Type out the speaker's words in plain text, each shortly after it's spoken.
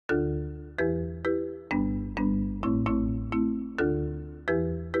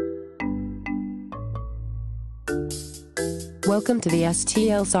Welcome to the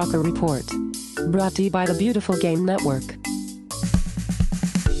STL Soccer Report, brought to you by the Beautiful Game Network.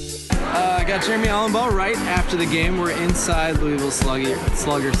 I got Jeremy Allenbaugh right after the game. We're inside Louisville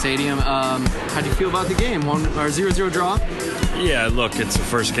Slugger Stadium. How do you feel about the game? 0-0 draw? Yeah, look, it's the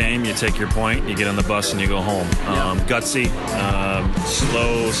first game. You take your point, you get on the bus, and you go home. Gutsy,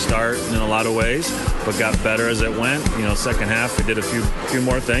 slow start in a lot of ways, but got better as it went. Second half, we did a few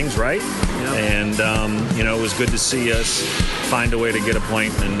more things right, and it was good to see us find a way to get a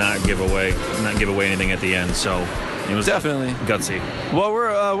point and not give away anything at the end. So it was definitely gutsy. What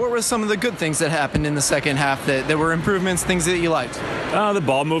were some of the good things that happened in the second half that were improvements, things that you liked? The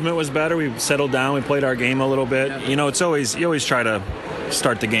ball movement was better. We settled down. We played our game a little bit. Yeah. You always try to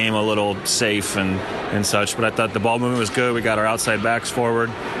start the game a little safe and such, but I thought the ball movement was good. We got our outside backs forward.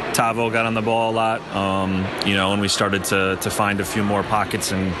 Tavo got on the ball a lot, and we started to find a few more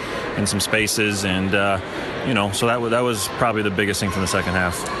pockets and some spaces, and so that was probably the biggest thing from the second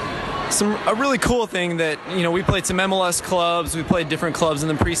half. A really cool thing that, we played some MLS clubs, we played different clubs in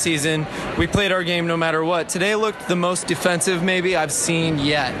the preseason, we played our game no matter what. Today looked the most defensive maybe I've seen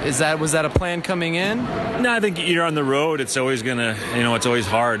yet. Was that a plan coming in? No, I think you're on the road. It's always it's always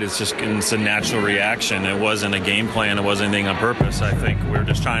hard. It's a natural reaction. It wasn't a game plan. It wasn't anything on purpose. I think we were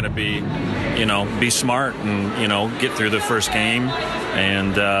just trying to be smart and, get through the first game.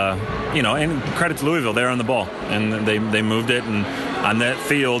 And, and credit to Louisville, they're on the ball and they moved it, and on that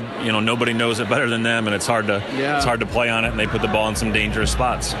field, nobody knows it better than them, and it's hard to play on it, and they put the ball in some dangerous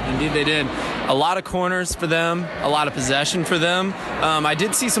spots. Indeed they did. A lot of corners for them, a lot of possession for them. I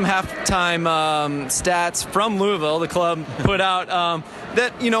did see some halftime stats from Louisville. The club put out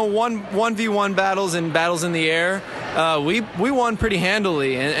that 1v1 battles and battles in the air, we won pretty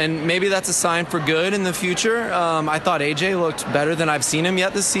handily, and maybe that's a sign for good in the future. I thought AJ looked better than I've seen him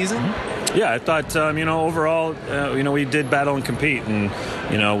yet this season. Yeah, I thought overall we did battle and compete, and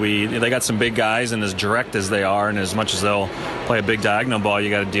they got some big guys, and as direct as they are, and as much as they'll play a big diagonal ball, you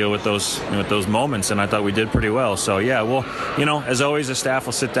got to deal with those moments, and I thought we did pretty well. So yeah, well, as always, the staff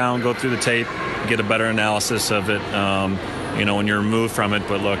will sit down, go through the tape, get a better analysis of it. When you're removed from it,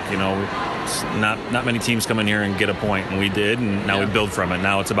 but look, it's not many teams come in here and get a point, and we did, and now we build from it.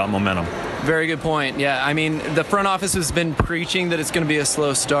 Now it's about momentum. Very good point. Yeah, I mean, the front office has been preaching that it's going to be a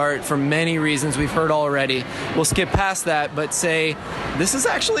slow start for many reasons we've heard already. We'll skip past that, but say this is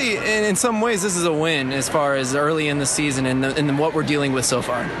actually, in some ways, this is a win as far as early in the season and what we're dealing with so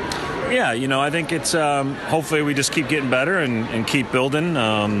far. Yeah, I think it's hopefully we just keep getting better and keep building,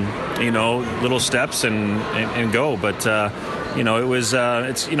 little steps and go. But it was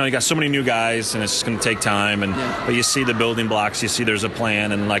you got so many new guys, and it's just going to take time. But you see the building blocks, you see there's a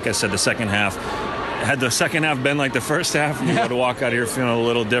plan, and like I said, the second half. Had the second half been like the first half, you got to walk out of here feeling a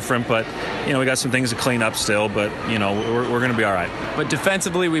little different. But we got some things to clean up still. But we're going to be all right. But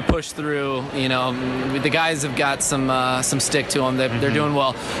defensively, we pushed through. The guys have got some stick to them. They're doing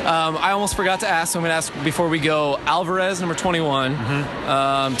well. I almost forgot to ask. So I'm going to ask before we go. Alvarez, number 21.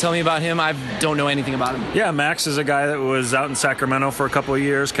 Tell me about him. I don't know anything about him. Yeah, Max is a guy that was out in Sacramento for a couple of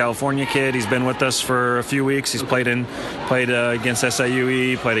years. California kid. He's been with us for a few weeks. He's played against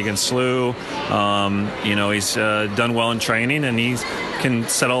SIUE, played against SLU. He's done well in training, and he can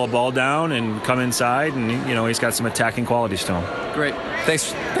settle a ball down and come inside, and he's got some attacking qualities to him. Great.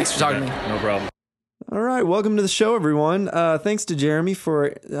 Thanks for talking to me. No problem. All right, welcome to the show, everyone. Thanks to Jeremy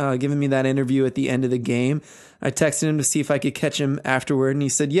for giving me that interview at the end of the game. I texted him to see if I could catch him afterward, and he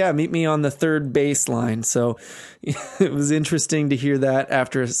said, yeah, meet me on the third baseline. So it was interesting to hear that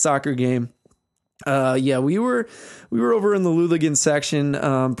after a soccer game. We were over in the Luligan section,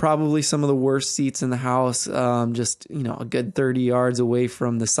 probably some of the worst seats in the house, just, a good 30 yards away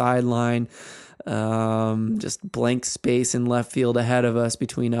from the sideline, just blank space in left field ahead of us,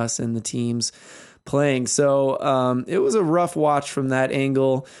 between us and the teams playing. So, it was a rough watch from that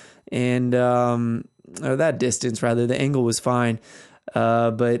angle and, or that distance rather. The angle was fine.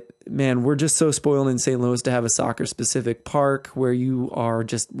 But man, we're just so spoiled in St. Louis to have a soccer specific park where you are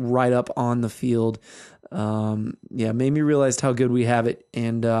just right up on the field. Made me realize how good we have it.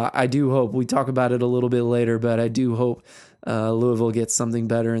 And, I do hope we talk about it a little bit later, but I do hope, Louisville gets something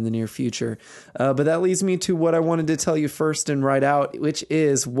better in the near future. But that leads me to what I wanted to tell you first and right out, which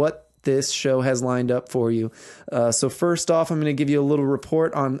is what this show has lined up for you. So first off, I'm going to give you a little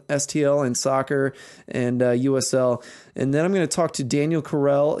report on STL and soccer and USL. And then I'm going to talk to Daniel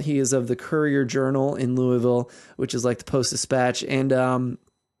Karell. He is of the Courier Journal in Louisville, which is like the Post-Dispatch. And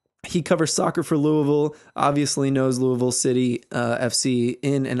He covers soccer for Louisville, obviously knows Louisville City FC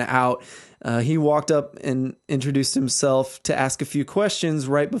in and out. He walked up and introduced himself to ask a few questions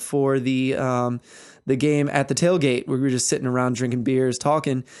right before the game at the tailgate. We were just sitting around drinking beers,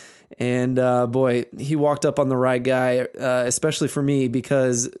 talking. And boy, he walked up on the right guy, especially for me,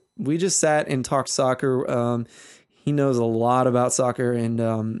 because we just sat and talked soccer. He knows a lot about soccer,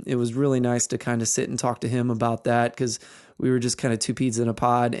 and it was really nice to kind of sit and talk to him about that, because we were just kind of two peas in a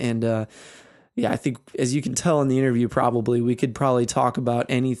pod. And yeah, I think, as you can tell in the interview, we could probably talk about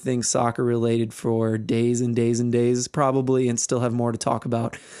anything soccer related for days and days and days, probably, and still have more to talk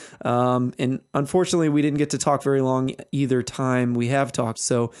about. And unfortunately, we didn't get to talk very long either time we have talked.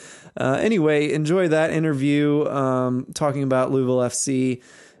 So anyway, enjoy that interview, talking about Louisville FC.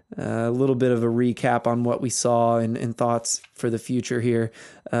 A little bit of a recap on what we saw and thoughts for the future here.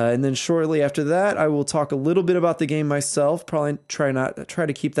 And then shortly after that, I will talk a little bit about the game myself, probably try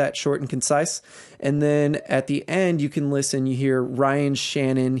to keep that short and concise. And then at the end, you hear Ryan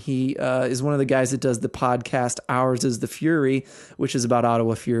Shannon. He is one of the guys that does the podcast Ours is the Fury, which is about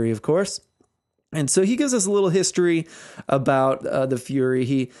Ottawa Fury, of course. And so he gives us a little history about the Fury.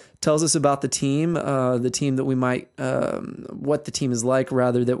 He tells us about the team that we might, what the team is like,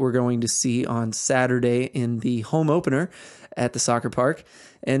 rather, that we're going to see on Saturday in the home opener at the soccer park.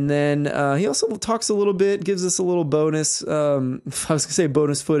 And then he also talks a little bit, gives us a little bonus, I was going to say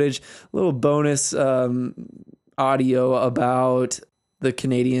bonus footage, a little bonus audio about the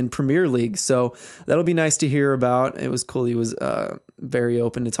Canadian Premier League. So that'll be nice to hear about. It was cool. He was very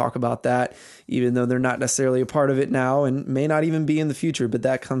open to talk about that, even though they're not necessarily a part of it now and may not even be in the future, but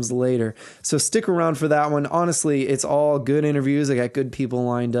that comes later. So stick around for that one. Honestly, it's all good interviews. I got good people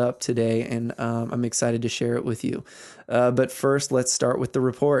lined up today, and I'm excited to share it with you. But first, let's start with the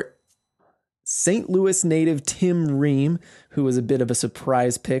report. St. Louis native Tim Ream, who was a bit of a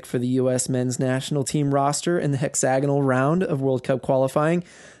surprise pick for the U.S. men's national team roster in the hexagonal round of World Cup qualifying.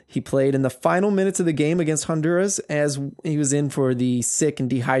 He played in the final minutes of the game against Honduras, as he was in for the sick and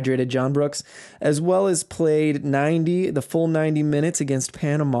dehydrated John Brooks, as well as played the full 90 minutes against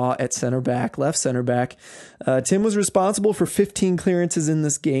Panama at left center back. Tim was responsible for 15 clearances in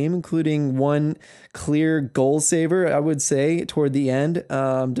this game, including one clear goal saver, I would say, toward the end,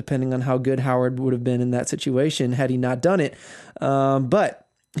 depending on how good Howard would have been in that situation had he not done it. But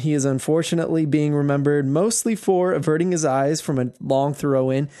he is unfortunately being remembered mostly for averting his eyes from a long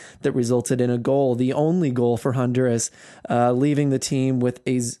throw-in that resulted in a goal, the only goal for Honduras, leaving the team with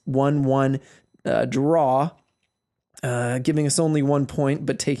a 1-1 draw, giving us only 1 point,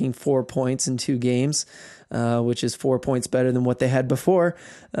 but taking 4 points in 2 games, which is 4 points better than what they had before,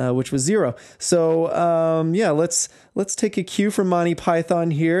 which was 0. So, let's take a cue from Monty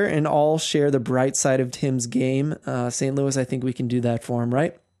Python here and all share the bright side of Tim's game. St. Louis, I think we can do that for him,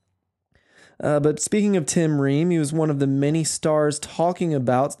 right? But speaking of Tim Ream, he was one of the many stars talking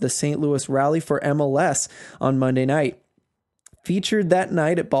about the St. Louis rally for MLS on Monday night. Featured that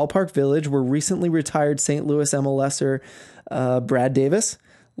night at Ballpark Village were recently retired St. Louis MLSer Brad Davis,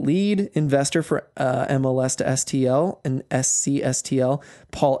 lead investor for MLS to STL and SCSTL,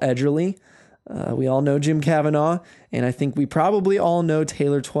 Paul Edgerly. We all know Jim Cavanaugh, and I think we probably all know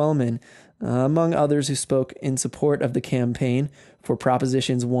Taylor Twellman, among others who spoke in support of the campaign for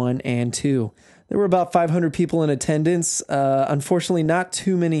Propositions 1 and 2. There were about 500 people in attendance. Unfortunately, not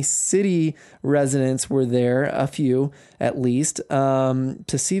too many city residents were there, a few at least, to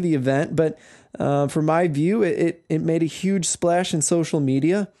see the event. But from my view, it made a huge splash in social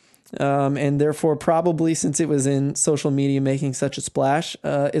media. And therefore, probably since it was in social media making such a splash,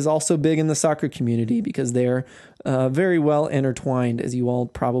 is also big in the soccer community because they're very well intertwined, as you all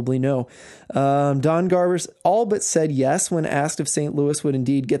probably know. Don Garber's all but said yes when asked if St. Louis would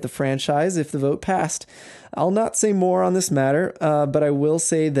indeed get the franchise if the vote passed. I'll not say more on this matter, but I will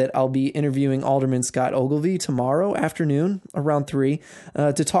say that I'll be interviewing Alderman Scott Ogilvie tomorrow afternoon around 3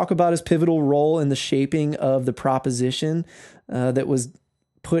 to talk about his pivotal role in the shaping of the proposition that was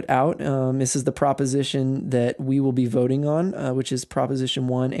put out. This is the proposition that we will be voting on, which is Proposition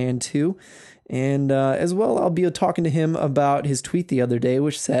 1 and 2. And as well, I'll be talking to him about his tweet the other day,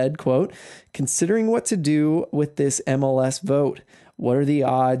 which said, quote, "Considering what to do with this MLS vote, what are the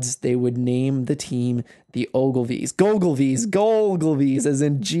odds they would name the team the Ogilvies? Golglevies, as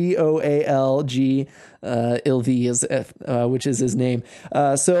in Goalg, which is his name.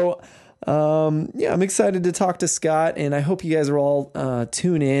 I'm excited to talk to Scott, and I hope you guys are all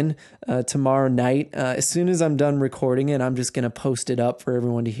tune in tomorrow night. As soon as I'm done recording it, I'm just going to post it up for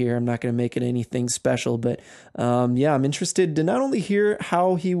everyone to hear. I'm not going to make it anything special, but I'm interested to not only hear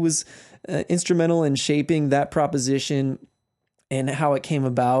how he was instrumental in shaping that proposition and how it came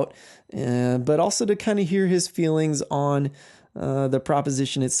about, but also to kind of hear his feelings on the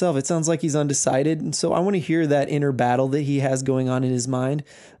proposition itself. It sounds like he's undecided, and so I want to hear that inner battle that he has going on in his mind.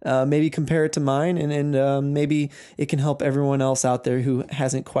 Maybe compare it to mine, and maybe it can help everyone else out there who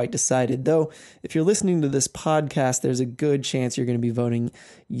hasn't quite decided. Though, if you're listening to this podcast, there's a good chance you're going to be voting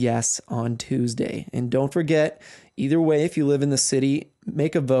yes on Tuesday. And don't forget, either way, if you live in the city,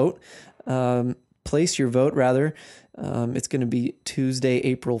 make a vote. Place your vote, rather. It's going to be Tuesday,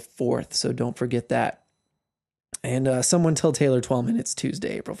 April 4th, so don't forget that. And someone tell Taylor Twellman it's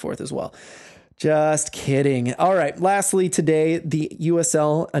Tuesday, April 4th as well. Just kidding. All right. Lastly, today, the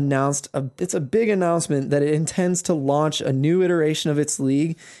USL announced, it's a big announcement that it intends to launch a new iteration of its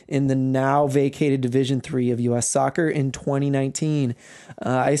league in the now vacated Division III of US Soccer in 2019.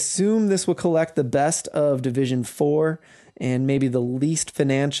 I assume this will collect the best of Division IV and maybe the least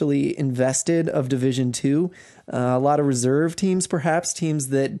financially invested of Division II. A lot of reserve teams, perhaps teams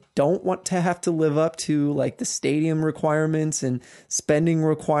that don't want to have to live up to like the stadium requirements and spending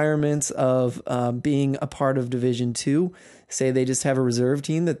requirements of being a part of Division II. Say they just have a reserve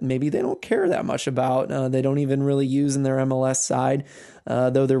team that maybe they don't care that much about. They don't even really use in their MLS side,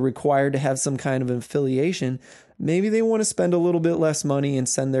 though they're required to have some kind of affiliation. Maybe they want to spend a little bit less money and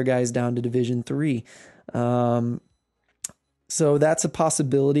send their guys down to Division III. So that's a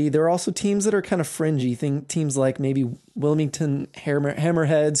possibility. There are also teams that are kind of fringy. Teams like maybe Wilmington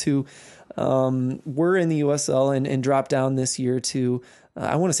Hammerheads, who were in the USL and dropped down this year to,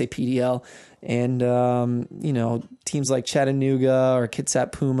 I want to say PDL. And, teams like Chattanooga or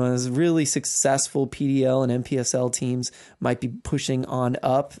Kitsap Pumas, really successful PDL and MPSL teams might be pushing on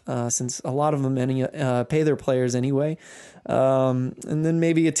up since a lot of them pay their players anyway. And then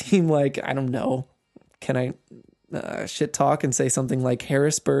maybe a team like, I don't know, can I shit talk and say something like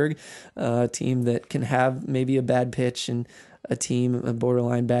Harrisburg, a team that can have maybe a bad pitch and a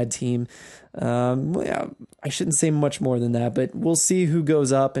borderline bad team. I shouldn't say much more than that, but we'll see who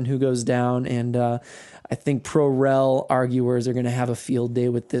goes up and who goes down. And I think pro-rel arguers are going to have a field day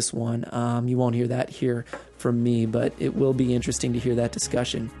with this one. You won't hear that here from me, but it will be interesting to hear that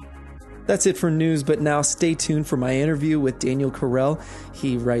discussion. That's it for news, but now stay tuned for my interview with Daniel Karell.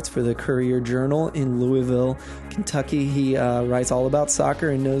 He writes for the Courier Journal in Louisville, Kentucky. He writes all about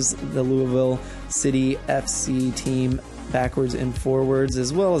soccer and knows the Louisville City FC team backwards and forwards,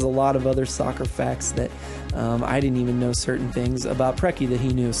 as well as a lot of other soccer facts that I didn't even know certain things about Preki that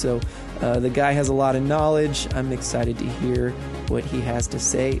he knew. So the guy has a lot of knowledge. I'm excited to hear what he has to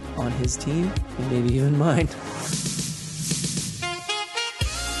say on his team and maybe even mine.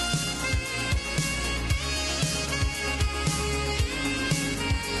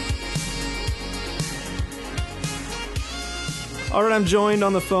 All right, I'm joined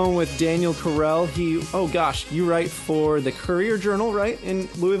on the phone with Daniel Karell. You write for the Courier Journal, right, in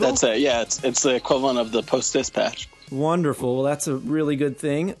Louisville? That's it, yeah. It's the equivalent of the Post-Dispatch. Wonderful. Well, that's a really good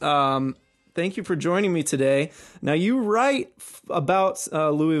thing. Thank you for joining me today. Now, you write about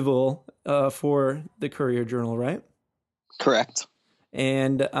Louisville for the Courier Journal, right? Correct.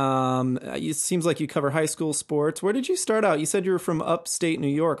 And it seems like you cover high school sports. Where did you start out? You said you were from upstate New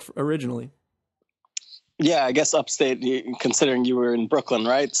York originally. Yeah, I guess upstate, considering you were in Brooklyn,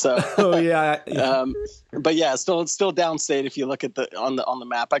 right? So, oh yeah. But yeah, still downstate. If you look at on the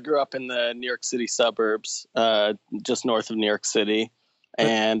map, I grew up in the New York City suburbs, just north of New York City,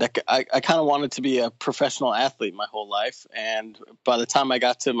 and I kind of wanted to be a professional athlete my whole life. And by the time I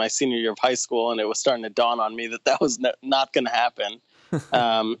got to my senior year of high school, and it was starting to dawn on me that was not going to happen.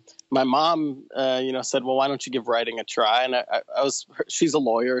 My mom, said, well, why don't you give writing a try? And she's a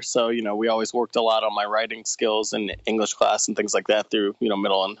lawyer. So, we always worked a lot on my writing skills in English class and things like that through,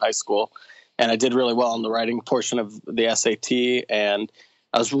 middle and high school. And I did really well in the writing portion of the SAT. And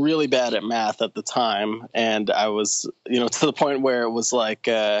I was really bad at math at the time. And I was, to the point where it was like,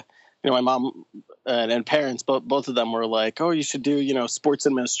 my mom and parents, both of them were like, oh, you should do, sports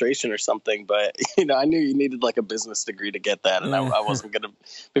administration or something. But, I knew you needed like a business degree to get that. And I wasn't going to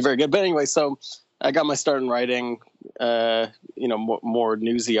be very good. But anyway, so I got my start in writing, more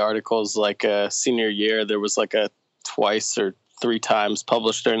newsy articles. Like senior year, there was like a twice or three times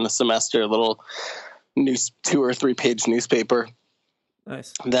published during the semester, a little 2 or 3 page newspaper.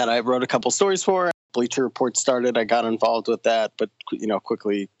 Nice. That I wrote a couple stories for. Bleacher Report started. I got involved with that, but,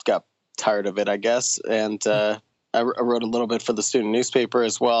 quickly got tired of it, I guess. And I wrote a little bit for the student newspaper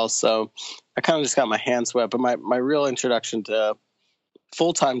as well. So I kind of just got my hands wet. But my real introduction to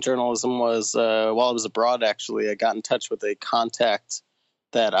full-time journalism was while I was abroad, actually. I got in touch with a contact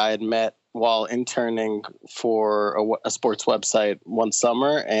that I had met while interning for a sports website one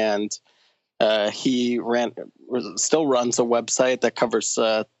summer. And he still runs a website that covers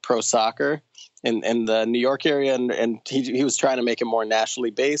pro soccer in the New York area, and he was trying to make it more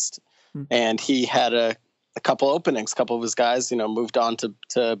nationally based. And he had a couple openings. A couple of his guys, moved on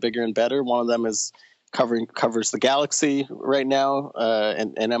to bigger and better. One of them is covers the Galaxy right now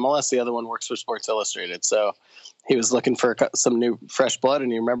in MLS. The other one works for Sports Illustrated. So he was looking for some new fresh blood,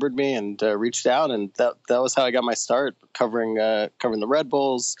 and he remembered me and reached out, and that was how I got my start covering the Red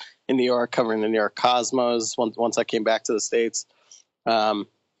Bulls in New York, covering the New York Cosmos once I came back to the States. And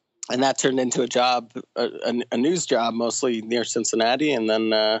that turned into a job, a news job, mostly near Cincinnati. And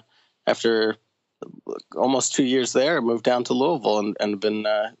then after almost 2 years there, I moved down to Louisville and been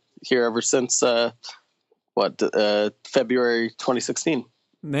here ever since, February 2016.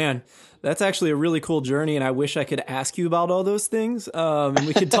 Man, that's actually a really cool journey, and I wish I could ask you about all those things, and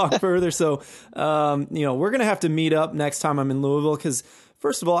we could talk further. So, we're going to have to meet up next time I'm in Louisville because,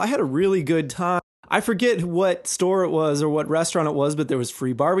 first of all, I had a really good time. I forget what store it was or what restaurant it was, but there was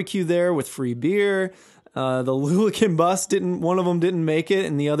free barbecue there with free beer. The Lulican bus one of them didn't make it,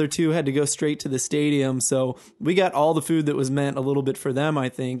 and the other two had to go straight to the stadium. So we got all the food that was meant a little bit for them, I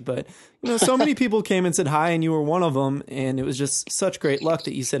think. But, so many people came and said hi, and you were one of them. And it was just such great luck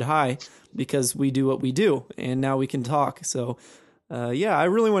that you said hi because we do what we do, and now we can talk. So, I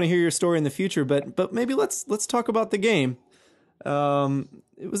really want to hear your story in the future, but maybe let's talk about the game.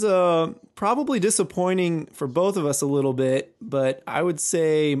 It was probably disappointing for both of us a little bit, but I would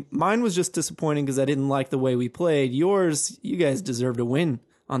say mine was just disappointing because I didn't like the way we played. Yours, you guys deserved a win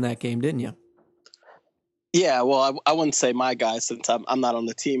on that game, didn't you? Yeah, well, I wouldn't say my guy since I'm not on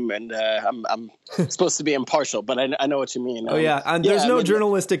the team, and I'm supposed to be impartial, but I know what you mean. There's no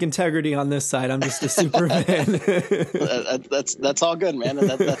journalistic integrity on this side. I'm just a super fan. That's all good, man.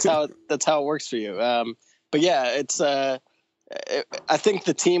 That's how it works for you. But yeah, it's. I think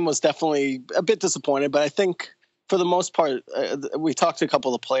the team was definitely a bit disappointed, but I think for the most part, we talked to a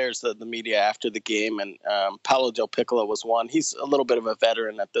couple of players, the media after the game, and Paolo Del Piccolo was one. He's a little bit of a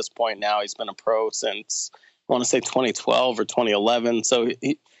veteran at this point now. He's been a pro since, I want to say 2012 or 2011. So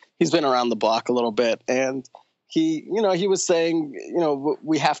he's been around the block a little bit, and he was saying,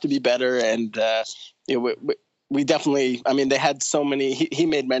 we have to be better. And, we definitely, they had so many, he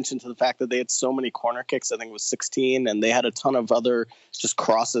made mention to the fact that they had so many corner kicks. I think it was 16, and they had a ton of other just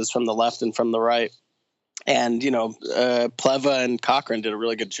crosses from the left and from the right. And, Pleva and Cochran did a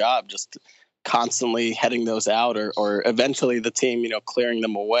really good job just constantly heading those out or eventually the team, clearing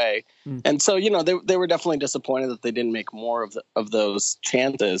them away. And so, they were definitely disappointed that they didn't make more of those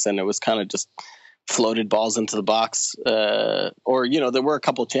chances. And it was kind of just floated balls into the box, there were a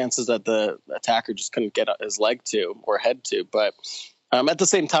couple of chances that the attacker just couldn't get his leg to or head to. But at the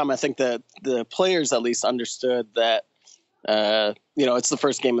same time, I think that the players at least understood that, it's the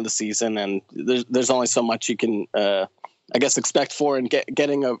first game of the season, and there's only so much you can, expect for, and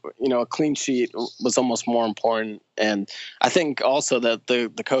getting a clean sheet was almost more important. And I think also that the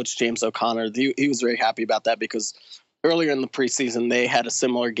coach, James O'Connor, he was very happy about that because earlier in the preseason, they had a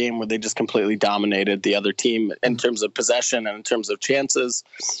similar game where they just completely dominated the other team in terms of possession and in terms of chances.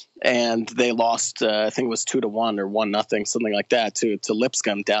 And they lost, I think it was 2-1 or 1-0, something like that, to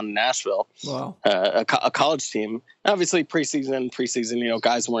Lipscomb down in Nashville. Wow. A college team. Obviously, preseason,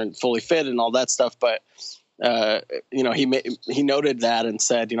 guys weren't fully fit and all that stuff, but he noted that and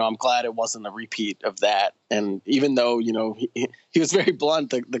said, I'm glad it wasn't a repeat of that. And even though, he was very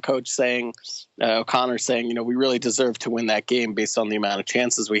blunt, the coach saying, O'Connor saying, we really deserved to win that game based on the amount of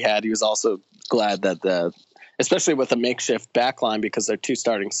chances we had. He was also glad that especially with a makeshift backline because their two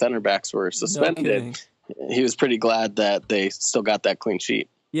starting center backs were suspended. He was pretty glad that they still got that clean sheet.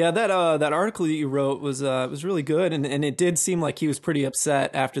 Yeah, that article that you wrote was really good, and it did seem like he was pretty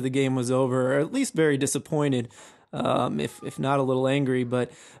upset after the game was over, or at least very disappointed, if not a little angry.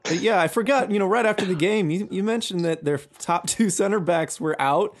 But yeah, I forgot. Right after the game, you mentioned that their top two center backs were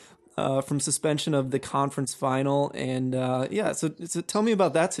out from suspension of the conference final, and so tell me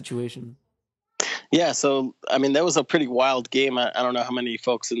about that situation. Yeah, so that was a pretty wild game. I don't know how many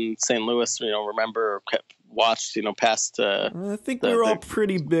folks in St. Louis remember or watched past. I think we were all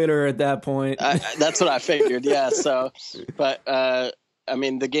pretty bitter at that point. That's what I figured. Yeah. So, but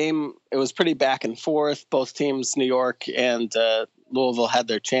the game, it was pretty back and forth. Both teams, New York and Louisville, had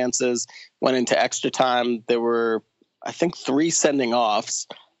their chances. Went into extra time. There were, I think, 3 sending offs.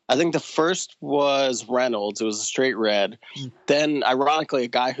 I think the first was Reynolds. It was a straight red. Then, ironically, a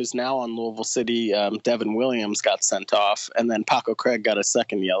guy who's now on Louisville City, Devin Williams, got sent off. And then Paco Craig got a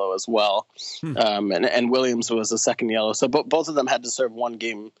second yellow as well. And Williams was a second yellow. So both of them had to serve 1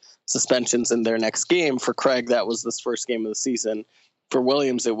 game suspensions in their next game. For Craig, that was this first game of the season. for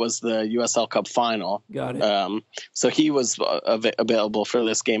Williams, it was the USL Cup final. Got it. So he was available for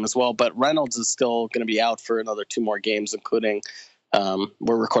this game as well. But Reynolds is still going to be out for another 2 more games, including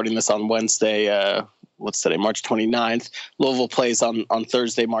we're recording this on Wednesday. What's today? March 29th. Louisville plays on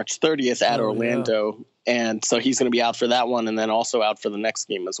Thursday, March 30th at Orlando. Yeah. And so he's going to be out for that one, and then also out for the next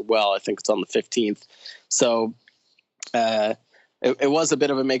game as well. I think it's on the 15th. So it was a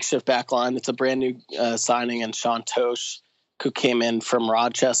bit of a makeshift back line. It's a brand new signing in Sean Tosh, who came in from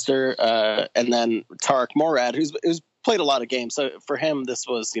Rochester, and then Tarek Morad, who's played a lot of games. So for him, this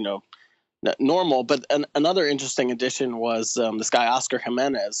was, normal. But another interesting addition was this guy, Oscar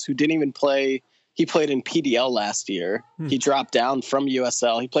Jimenez, who didn't even play. He played in PDL last year. He dropped down from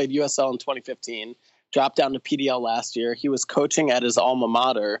USL. He played USL in 2015, dropped down to PDL last year. He was coaching at his alma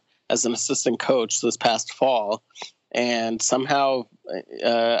mater as an assistant coach this past fall, and somehow,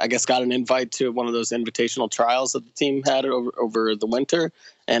 I guess, got an invite to one of those invitational trials that the team had over the winter,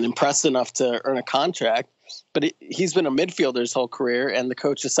 and impressed enough to earn a contract. But he's been a midfielder his whole career, and the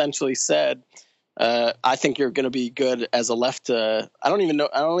coach essentially said, I think you're going to be good as a left. I don't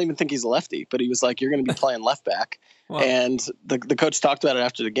even think he's a lefty, but he was like, you're going to be playing left back. Wow. And the coach talked about it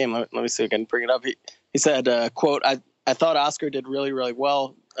after the game. Let me see if I can bring it up. He said, quote, I thought Oscar did really, really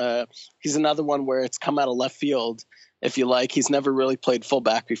well. He's another one where it's come out of left field, if you like. He's never really played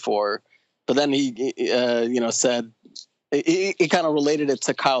fullback before. But then he said he kind of related it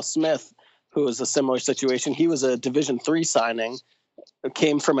to Kyle Smith, who was a similar situation. He was a Division III signing,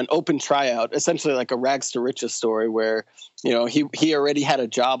 came from an open tryout, essentially like a rags to riches story where, he already had a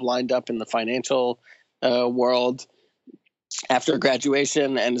job lined up in the financial world after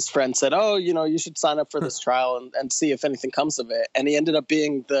graduation, and his friend said, you should sign up for this trial and see if anything comes of it. And he ended up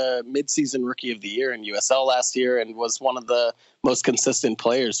being the midseason rookie of the year in USL last year, and was one of the most consistent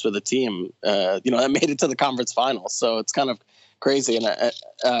players for the team, that made it to the conference finals. So it's kind of crazy. And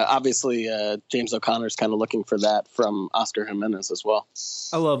obviously James O'Connor's kind of looking for that from Oscar Jimenez as well.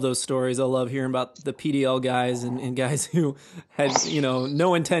 I love those stories. I love hearing about the PDL guys and guys who had,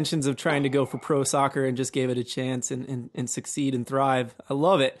 no intentions of trying to go for pro soccer and just gave it a chance and succeed and thrive. I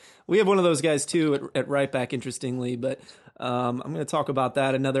love it. We have one of those guys too at right back, interestingly, but I'm going to talk about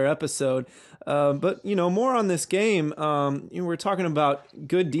that another episode. But, more on this game. We're talking about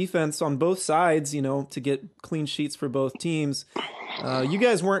good defense on both sides, to get clean sheets for both teams. You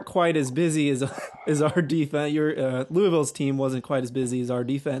guys weren't quite as busy as our defense. Your Louisville's team wasn't quite as busy as our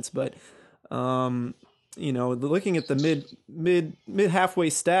defense, but looking at the mid halfway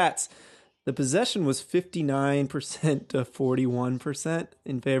stats, the possession was 59% to 41%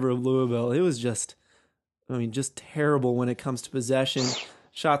 in favor of Louisville. It was just terrible when it comes to possession.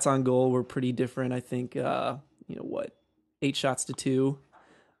 Shots on goal were pretty different. I think 8 shots to 2.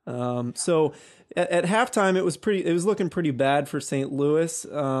 So at halftime, it was looking pretty bad for St. Louis.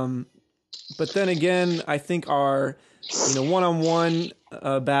 But then again, I think our, one-on-one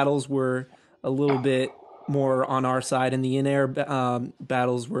battles were a little bit more on our side, and the in-air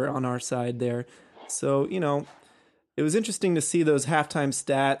battles were on our side there. So, it was interesting to see those halftime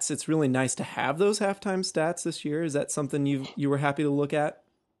stats. It's really nice to have those halftime stats this year. Is that something you were happy to look at?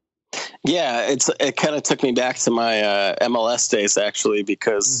 Yeah, it kind of took me back to my MLS days, actually,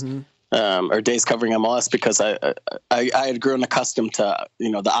 because or days covering MLS, because I had grown accustomed to the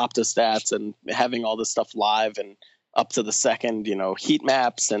Opta stats and having all this stuff live and up to the second, heat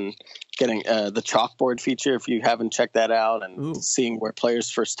maps, and getting the chalkboard feature, if you haven't checked that out, and seeing where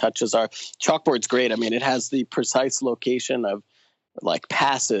players' first touches are. Chalkboard's great. I mean, it has the precise location of like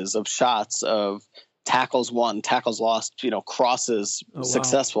passes, of shots, of tackles won, tackles lost, crosses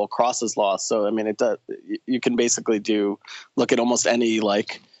successful, crosses lost. So, I mean, you can basically look at almost any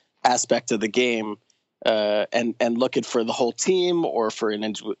like aspect of the game and look it for the whole team or for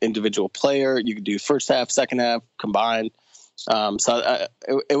an individual player. You can do first half, second half, combined. So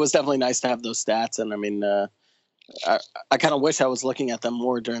it was definitely nice to have those stats. And I mean, I kind of wish I was looking at them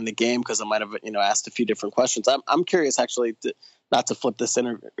more during the game, because I might have, asked a few different questions. I'm curious, actually, not to flip this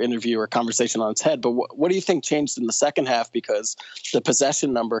interview or conversation on its head, but what do you think changed in the second half? Because the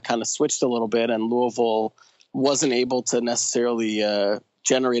possession number kind of switched a little bit, and Louisville wasn't able to necessarily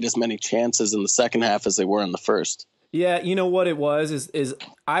generate as many chances in the second half as they were in the first. Yeah, you know what it was is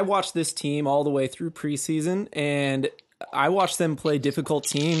I watched this team all the way through preseason, and I watched them play difficult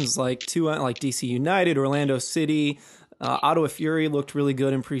teams like DC United, Orlando City. Ottawa Fury looked really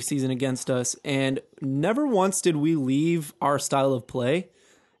good in preseason against us, and never once did we leave our style of play.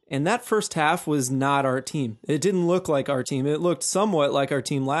 And that first half was not our team. It didn't look like our team. It looked somewhat like our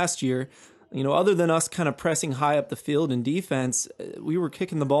team last year. Other than us kind of pressing high up the field in defense, we were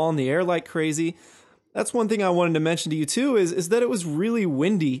kicking the ball in the air like crazy. That's one thing I wanted to mention to you too is that it was really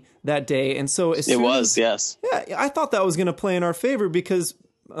windy that day, and so Yes. Yeah, I thought that was going to play in our favor because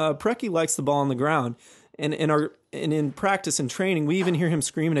Preki likes the ball on the ground, and in practice and training, we even hear him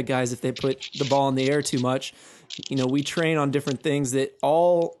screaming at guys if they put the ball in the air too much. We train on different things that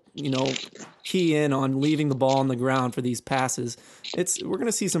all key in on leaving the ball on the ground for these passes. We're going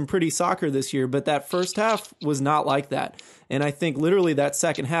to see some pretty soccer this year, but that first half was not like that. And I think literally that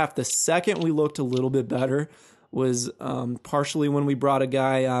second half, the second we looked a little bit better was partially when we brought a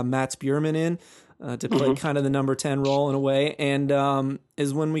guy, Mats Bjurman, in to play kind of the number 10 role in a way, and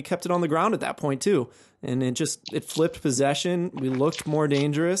is when we kept it on the ground at that point too. And it flipped possession. We looked more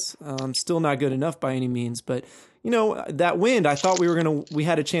dangerous. Still not good enough by any means, but that wind, I thought we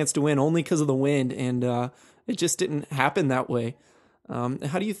had a chance to win only because of the wind, and it just didn't happen that way.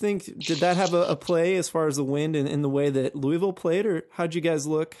 How do you think, did that have a play as far as the wind and in the way that Louisville played, or how'd you guys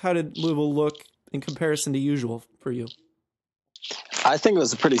look? How did Louisville look in comparison to usual for you? I think it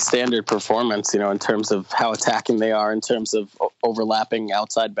was a pretty standard performance, in terms of how attacking they are, in terms of overlapping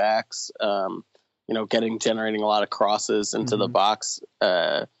outside backs, generating a lot of crosses into the box.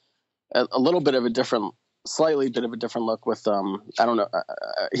 A little bit of a different look with I don't know.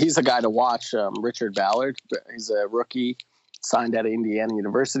 He's a guy to watch. Richard Ballard. He's a rookie signed at Indiana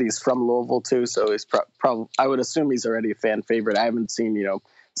University. He's from Louisville too, so he's probably. I would assume he's already a fan favorite. I haven't seen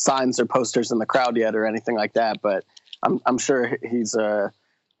signs or posters in the crowd yet or anything like that, but I'm sure he's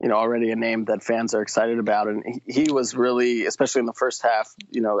already a name that fans are excited about. And he was really, especially in the first half,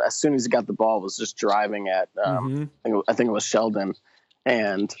 as soon as he got the ball, was just driving at I think it was Sheldon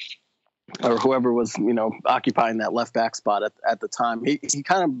or whoever was, occupying that left back spot at the time. He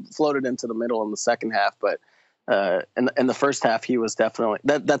kind of floated into the middle in the second half, but in the first half, he was definitely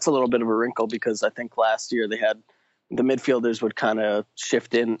that's a little bit of a wrinkle because I think last year they had the midfielders would kind of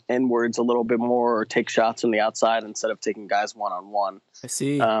shift inwards a little bit more or take shots on the outside instead of taking guys one-on-one. I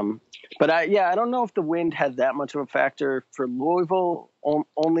see. But I don't know if the wind had that much of a factor for Louisville,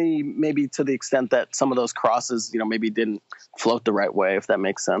 only maybe to the extent that some of those crosses, maybe didn't float the right way, if that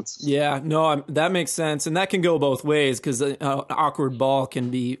makes sense. Yeah, no, that makes sense. And that can go both ways because an awkward ball can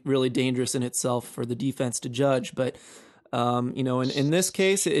be really dangerous in itself for the defense to judge. But, in this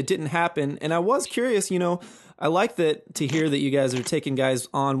case, it didn't happen. And I was curious, I like that to hear that you guys are taking guys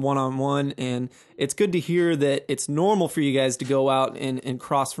on one-on-one, and it's good to hear that it's normal for you guys to go out and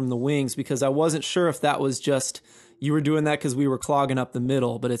cross from the wings, because I wasn't sure if that was just you were doing that because we were clogging up the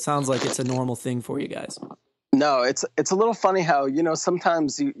middle, but it sounds like it's a normal thing for you guys. No, it's a little funny how,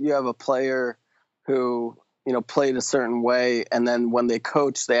 sometimes you have a player who, played a certain way, and then when they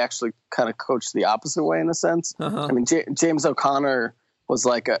coach, they actually kind of coach the opposite way in a sense. I mean, James O'Connor was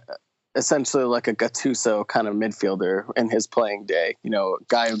essentially like a Gattuso kind of midfielder in his playing day, a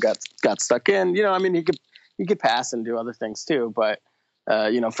guy who got stuck in, he could pass and do other things too. But,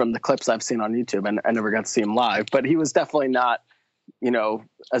 from the clips I've seen on YouTube, and I never got to see him live, but he was definitely not,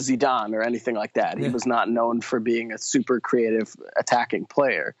 a Zidane or anything like that. He was not known for being a super creative attacking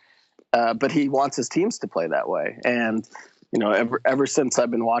player. But he wants his teams to play that way. And, ever since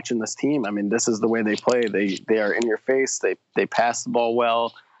I've been watching this team, I mean, this is the way they play. They are in your face. They pass the ball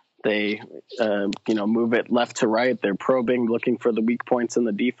well. They, move it left to right. They're probing, looking for the weak points in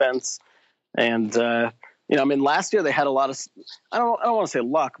the defense. And, last year they had a lot of, I don't want to say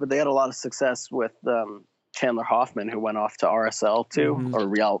luck, but they had a lot of success with Chandler Hoffman, who went off to RSL too, or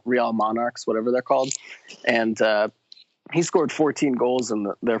Real Monarchs, whatever they're called. And he scored 14 goals in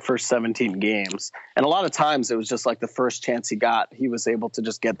their first 17 games. And a lot of times it was just like the first chance he got, he was able to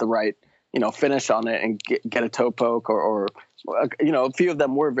just get the right, finish on it and get a toe poke or a few of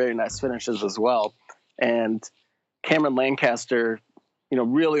them were very nice finishes as well. And Cameron Lancaster,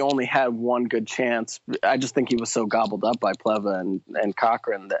 really only had one good chance. I just think he was so gobbled up by Pleva and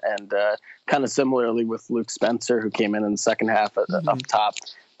Cochran, and kind of similarly with Luke Spencer, who came in the second half up top,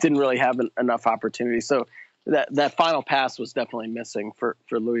 didn't really have enough opportunity. So that final pass was definitely missing for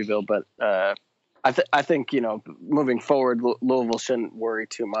Louisville. But I think moving forward, Louisville shouldn't worry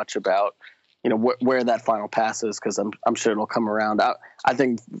too much about where that final pass is, because I'm sure it'll come around. I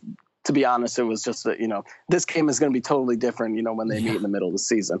think, to be honest, it was just that, this game is going to be totally different, when they meet in the middle of the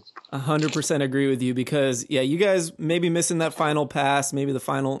season. 100% agree with you, because you guys maybe missing that final pass, maybe the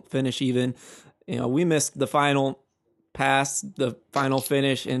final finish even. We missed the final pass, the final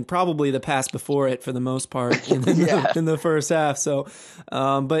finish, and probably the pass before it for the most part in the first half. So,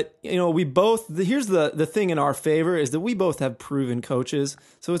 but we both, here's the thing in our favor is that we both have proven coaches.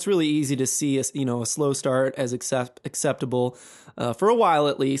 So it's really easy to see a slow start as acceptable for a while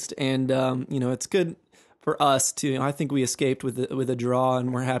at least. And, it's good. for us too. I think we escaped with a draw,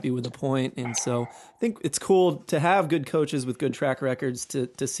 and we're happy with the point. And so I think it's cool to have good coaches with good track records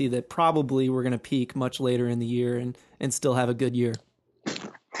to see that probably we're going to peak much later in the year and still have a good year.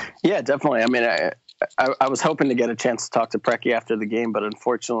 Yeah, definitely. I mean, I was hoping to get a chance to talk to Preki after the game, but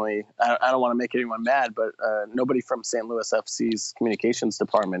unfortunately, I don't want to make anyone mad, but nobody from St. Louis FC's communications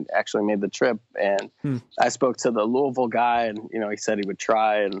department actually made the trip. And I spoke to the Louisville guy, and he said he would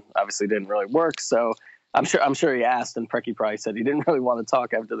try, and obviously didn't really work. So I'm sure he asked, and Preki probably said he didn't really want to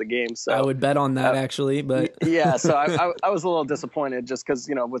talk after the game. So I would bet on that actually, but yeah. So I was a little disappointed just because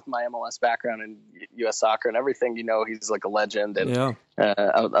with my MLS background and U.S. soccer and everything, he's like a legend, and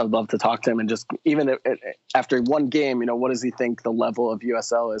I'd love to talk to him. And just even after one game, what does he think the level of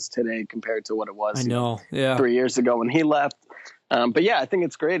USL is today compared to what it was? 3 years ago when he left. But yeah, I think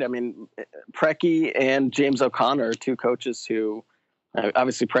it's great. I mean, Preki and James O'Connor are two coaches who.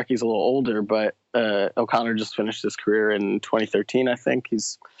 Obviously, Preki's a little older, but O'Connor just finished his career in 2013, I think.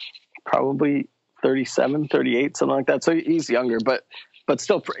 He's probably 37, 38, something like that. So he's younger, but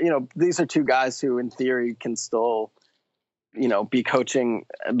still, these are two guys who, in theory, can still, be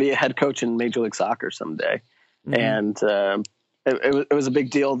a head coach in Major League Soccer someday. Mm-hmm. And it was a big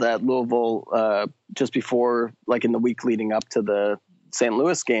deal that Louisville, just before, like in the week leading up to the St.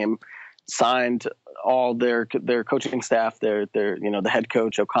 Louis game, signed all their coaching staff, their the head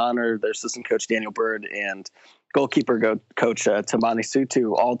coach O'Connor, their assistant coach Daniel Bird, and goalkeeper coach Tamani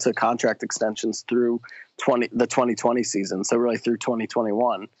Sutu, all to contract extensions through the 2020 season. So really through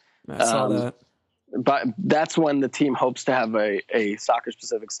 2021. I saw that. But that's when the team hopes to have a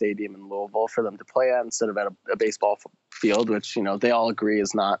soccer-specific stadium in Louisville for them to play at instead of at a baseball field, which they all agree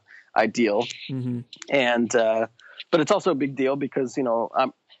is not ideal. Mm-hmm. And but it's also a big deal because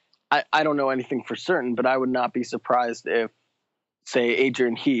I don't know anything for certain, but I would not be surprised if, say,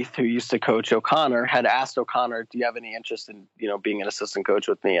 Adrian Heath, who used to coach O'Connor, had asked O'Connor, "Do you have any interest in being an assistant coach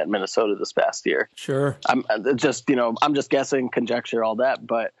with me at Minnesota this past year?" Sure. I'm just guessing, conjecture, all that,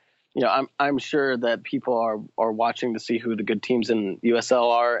 but I'm sure that people are watching to see who the good teams in USL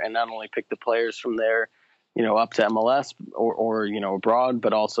are, and not only pick the players from there, up to MLS or abroad,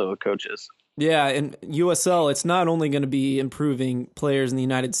 but also coaches. Yeah, and USL, it's not only going to be improving players in the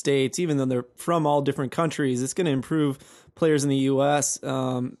United States, even though they're from all different countries, it's going to improve players in the U.S.,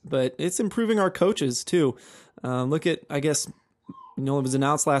 but it's improving our coaches too. Look at, I guess, it was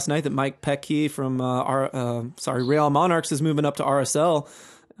announced last night that Mike Petke from Real Monarchs is moving up to RSL.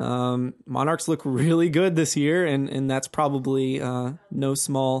 Monarchs look really good this year, and that's probably no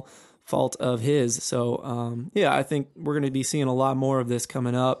small fault of his. So, I think we're going to be seeing a lot more of this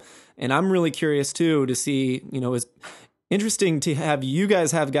coming up. And I'm really curious, too, to see, it's interesting to have you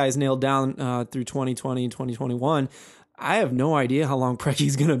guys have guys nailed down through 2020 and 2021. I have no idea how long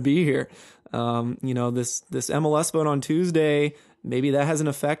Preki's going to be here. This MLS vote on Tuesday, maybe that has an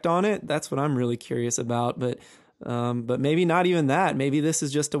effect on it. That's what I'm really curious about. But maybe not even that. Maybe this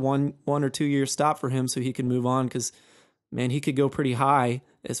is just a one or 2 year stop for him so he can move on because, man, he could go pretty high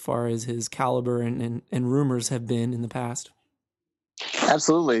as far as his caliber and rumors have been in the past.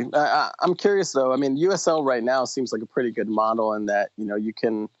 Absolutely. I'm curious, though. I mean, USL right now seems like a pretty good model in that, you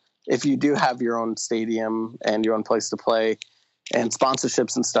can, if you do have your own stadium and your own place to play and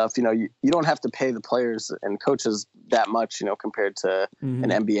sponsorships and stuff, you don't have to pay the players and coaches that much, compared to an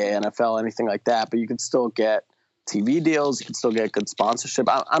NBA, NFL, anything like that. But you can still get TV deals. You can still get good sponsorship.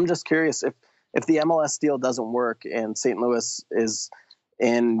 I'm just curious if the MLS deal doesn't work and St. Louis is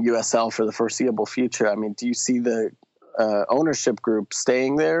in USL for the foreseeable future. I mean, do you see the ownership group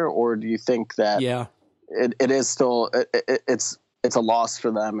staying there, or do you think that it is still it's a loss for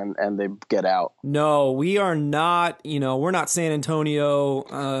them and they get out? No, we are not. We're not San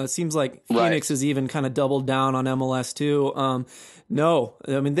Antonio. Seems like Phoenix has even kind of doubled down on MLS too. No,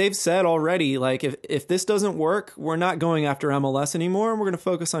 I mean, they've said already, like, if this doesn't work, we're not going after MLS anymore, and we're going to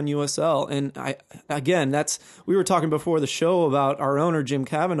focus on USL. And we were talking before the show about our owner, Jim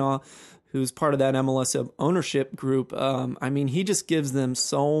Kavanaugh, who's part of that MLS ownership group. I mean, he just gives them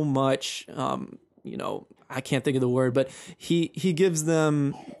so much, I can't think of the word, but he gives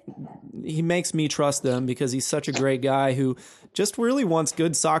them, he makes me trust them because he's such a great guy who just really wants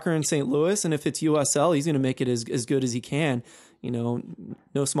good soccer in St. Louis. And if it's USL, he's going to make it as good as he can.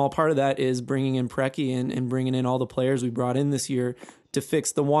 No small part of that is bringing in Preki and bringing in all the players we brought in this year to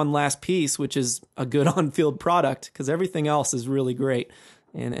fix the one last piece, which is a good on-field product, because everything else is really great.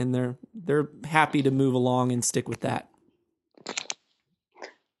 And they're happy to move along and stick with that.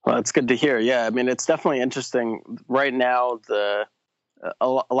 Well, it's good to hear. Yeah, I mean, it's definitely interesting. Right now, a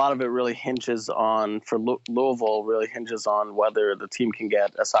lot of it really hinges on, for Louisville, really hinges on whether the team can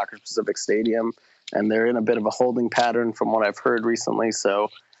get a soccer-specific stadium. and they're in a bit of a holding pattern from what I've heard recently. So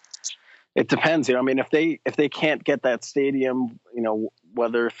it depends. I mean, if they can't get that stadium,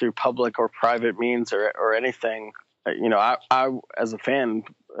 whether through public or private means or anything, I as a fan,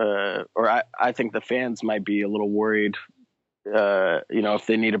 I think the fans might be a little worried, if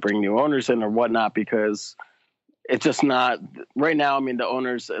they need to bring new owners in or whatnot, because it's just not right now. I mean, the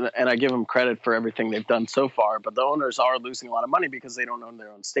owners, and I give them credit for everything they've done so far, but the owners are losing a lot of money because they don't own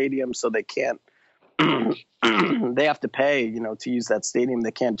their own stadium, so they can't. They have to pay, to use that stadium.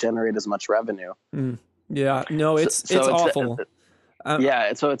 They can't generate as much revenue. Yeah, no, it's awful.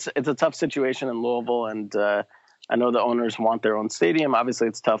 So it's a tough situation in Louisville, and I know the owners want their own stadium. Obviously,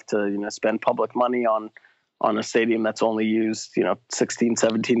 it's tough to spend public money on a stadium that's only used 16,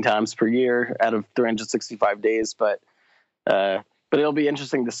 17 times per year out of 365 days. But it'll be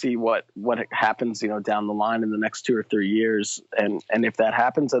interesting to see what happens down the line in the next 2 or 3 years, and if that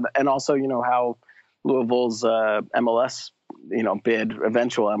happens, and also how Louisville's MLS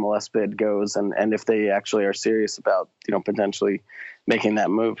eventual MLS bid goes, and if they actually are serious about potentially making that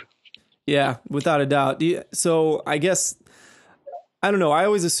move. Yeah, without a doubt. So I guess, I don't know, I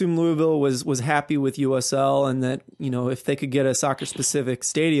always assumed Louisville was happy with USL, and that if they could get a soccer specific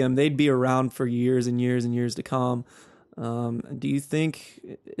stadium, they'd be around for years and years and years to come. Do you think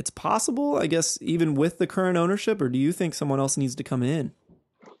it's possible, I guess, even with the current ownership, or do you think someone else needs to come in?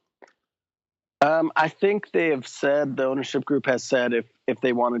 I think the ownership group has said if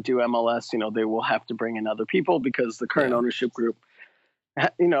they want to do MLS, they will have to bring in other people, because the current ownership group,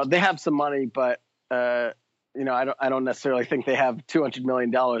 they have some money, but I don't necessarily think they have $200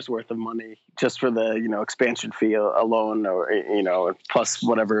 million worth of money just for the expansion fee alone, or plus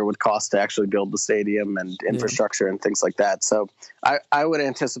whatever it would cost to actually build the stadium and infrastructure and things like that. So I would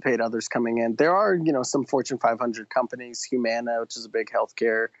anticipate others coming in. There are some Fortune 500 companies. Humana, which is a big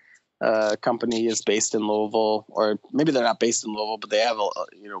healthcare company, is based in Louisville, or maybe they're not based in Louisville, but they have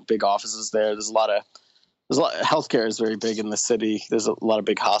big offices there. There's a lot of healthcare is very big in the city. There's a lot of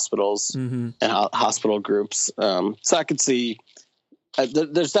big hospitals and hospital groups. So I could see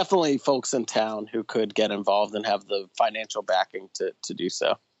there's definitely folks in town who could get involved and have the financial backing to do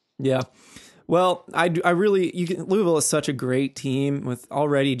so. Yeah. Well, Louisville is such a great team with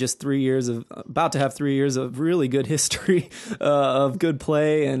already just about to have 3 years of really good history of good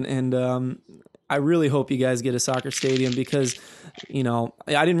play. And I really hope you guys get a soccer stadium, because, I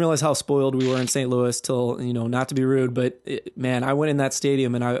didn't realize how spoiled we were in St. Louis till, not to be rude, but man, I went in that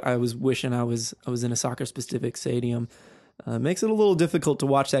stadium and I was wishing I was in a soccer specific stadium. Makes it a little difficult to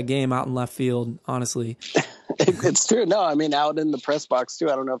watch that game out in left field, honestly. It's true. No, I mean, out in the press box too.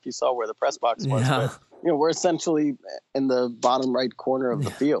 I don't know if you saw where the press box was, but we're essentially in the bottom right corner of the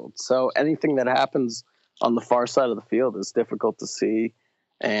field. So anything that happens on the far side of the field is difficult to see.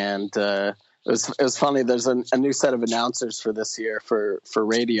 And it was funny. There's a new set of announcers for this year for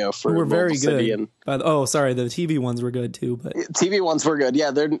radio for We're very good. Sorry, the TV ones were good too. But TV ones were good.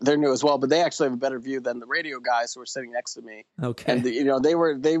 Yeah, they're new as well. But they actually have a better view than the radio guys who were sitting next to me. Okay, and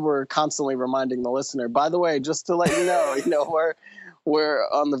they were constantly reminding the listener. By the way, just to let you know, we're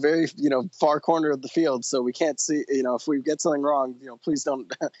on the very far corner of the field, so we can't see. If we get something wrong, please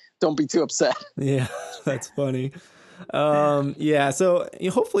don't be too upset. Yeah, that's funny. So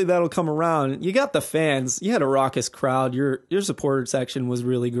hopefully that'll come around. You got the fans. You had a raucous crowd. Your supporter section was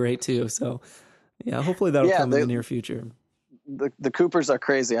really great too. So yeah, hopefully that'll come in the near future. The Coopers are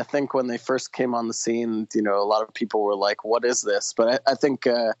crazy. I think when they first came on the scene, a lot of people were like, "What is this?" But I think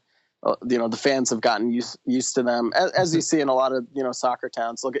the fans have gotten used to them, as you see in a lot of soccer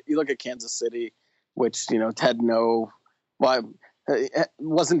towns. You look at Kansas City, which had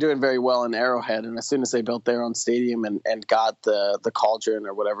wasn't doing very well in Arrowhead, and as soon as they built their own stadium and got the Cauldron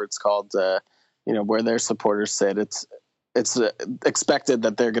or whatever it's called, where their supporters sit, it's expected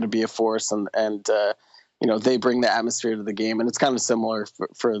that they're going to be a force, and they bring the atmosphere to the game, and it's kind of similar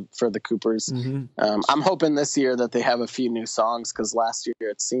for the Coopers. I'm hoping this year that they have a few new songs, because last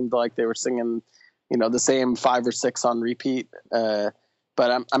year it seemed like they were singing the same 5 or 6 on repeat,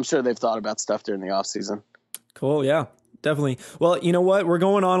 but I'm sure they've thought about stuff during the off season. Cool. Yeah. Definitely. Well, you know what? We're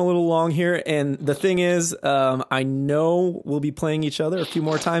going on a little long here. And the thing is, I know we'll be playing each other a few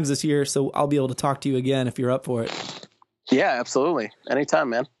more times this year, so I'll be able to talk to you again if you're up for it. Yeah, absolutely.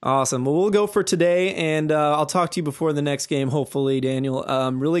 Anytime, man. Awesome. Well, we'll go for today, and I'll talk to you before the next game, hopefully, Daniel.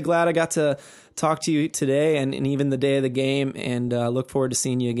 I'm really glad I got to talk to you today and even the day of the game, and look forward to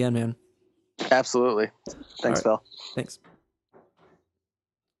seeing you again, man. Absolutely. Thanks, Phil. Thanks.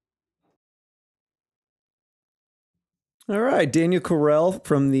 All right, Daniel Karell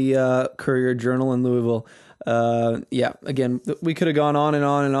from the Courier Journal in Louisville. Yeah, again, we could have gone on and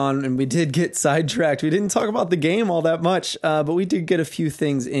on and on, and we did get sidetracked. We didn't talk about the game all that much, but we did get a few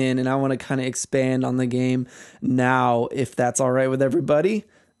things in, and I want to kind of expand on the game now, if that's all right with everybody.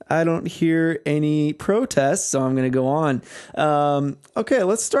 I don't hear any protests, so I'm going to go on. Okay,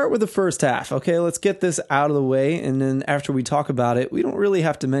 let's start with the first half. Okay, let's get this out of the way, and then after we talk about it, we don't really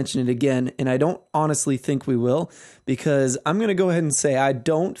have to mention it again, and I don't honestly think we will, because I'm going to go ahead and say I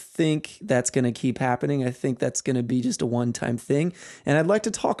don't think that's going to keep happening. I think that's going to be just a one-time thing, and I'd like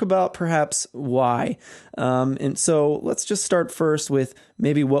to talk about perhaps why. And so let's just start first with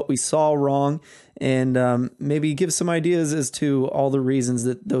maybe what we saw wrong, and maybe give some ideas as to all the reasons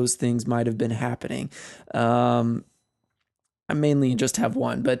that those things might have been happening. I mainly just have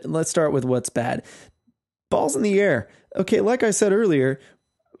one, but let's start with what's bad. Balls in the air. Okay, like I said earlier,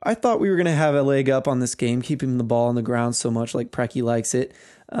 I thought we were going to have a leg up on this game, keeping the ball on the ground so much like Preki likes it.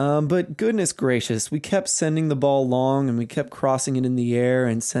 But goodness gracious, we kept sending the ball long, and we kept crossing it in the air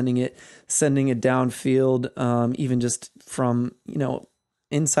and sending it downfield, even just from,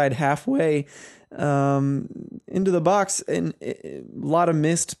 inside halfway into the box, and a lot of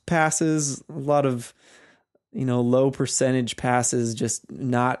missed passes, a lot of low percentage passes, just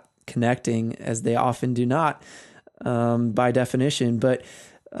not connecting, as they often do not, by definition. But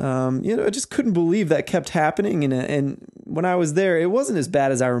I just couldn't believe that kept happening, and when I was there, it wasn't as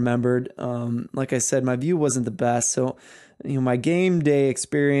bad as I remembered. Like I said, my view wasn't the best, so my game day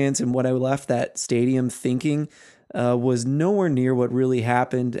experience and what I left that stadium thinking was nowhere near what really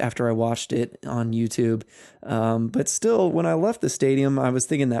happened after I watched it on YouTube. But still, when I left the stadium, I was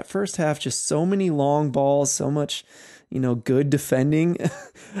thinking that first half, just so many long balls, so much, good defending.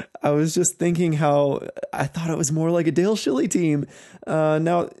 I was just thinking how I thought it was more like a Dale Shilley team.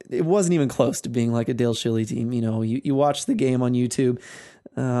 Now, it wasn't even close to being like a Dale Shilley team. You watch the game on YouTube.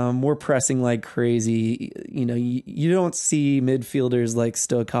 We're pressing like crazy. You don't see midfielders like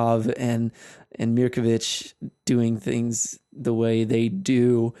Stoikov and Mirkovic doing things the way they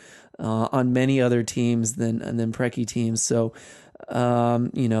do on many other teams than Preki teams. So,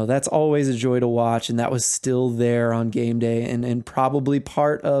 that's always a joy to watch, and that was still there on game day, and probably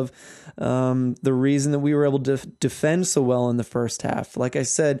part of the reason that we were able to defend so well in the first half. Like I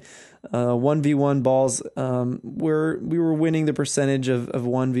said, 1v1 balls, we were winning the percentage of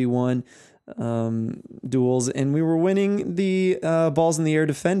 1v1 duels, and we were winning the balls in the air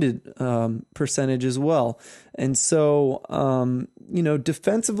defended percentage as well. And so,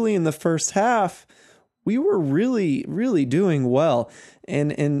 defensively in the first half, we were really, really doing well.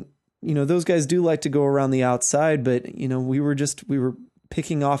 And those guys do like to go around the outside, but we were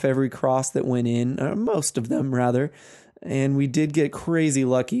picking off every cross that went in, most of them rather. And we did get crazy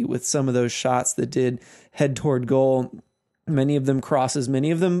lucky with some of those shots that did head toward goal. Many of them crosses, many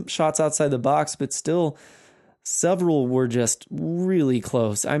of them shots outside the box, but still several were just really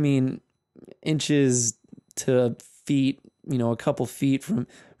close. I mean, inches to feet, a couple feet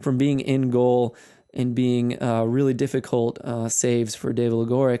from being in goal and being really difficult saves for David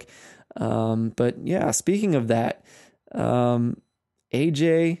Legoric. But yeah, speaking of that,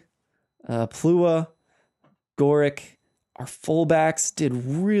 AJ, Plua, Goric, our fullbacks did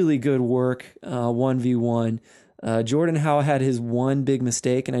really good work 1v1. Jordan Howe had his one big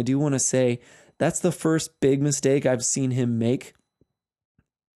mistake, and I do want to say that's the first big mistake I've seen him make.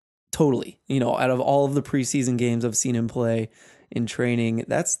 Totally. Out of all of the preseason games I've seen him play in training,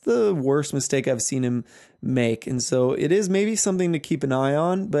 that's the worst mistake I've seen him make. And so it is maybe something to keep an eye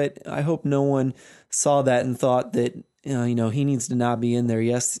on, but I hope no one saw that and thought that, he needs to not be in there.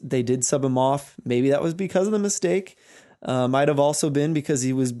 Yes, they did sub him off. Maybe that was because of the mistake. Might have also been because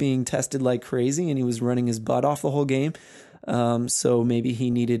he was being tested like crazy and he was running his butt off the whole game. So maybe he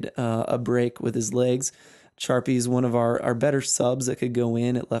needed a break with his legs. Sharpie's one of our better subs that could go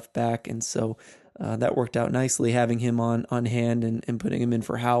in at left back, and so that worked out nicely having him on hand and putting him in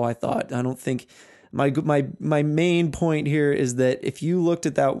for Howe. I don't think my main point here is that if you looked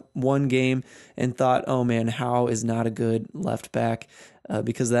at that one game and thought, oh man, Howe is not a good left back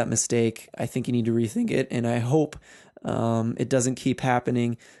because of that mistake, I think you need to rethink it, and I hope it doesn't keep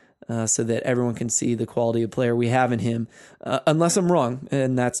happening so that everyone can see the quality of player we have in him, unless I'm wrong,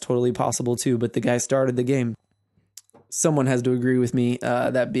 and that's totally possible too, but the guy started the game. Someone has to agree with me,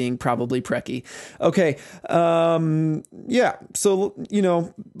 that being probably Preki. Okay, yeah, so,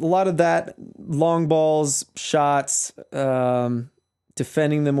 a lot of that, long balls, shots,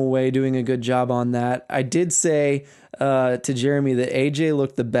 defending them away, doing a good job on that. I did say to Jeremy that AJ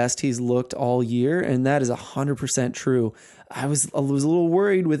looked the best he's looked all year, and that is 100% true. I was a little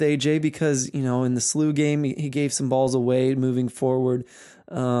worried with AJ because, in the SLU game, he gave some balls away moving forward.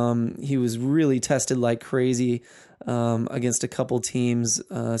 He was really tested like crazy against a couple teams,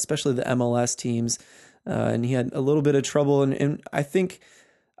 especially the MLS teams. And he had a little bit of trouble. And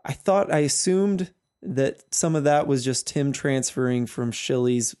I assumed that some of that was just him transferring from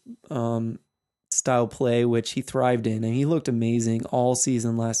Chili's style play, which he thrived in. And he looked amazing all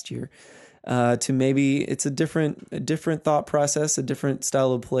season last year. To maybe it's a different thought process, a different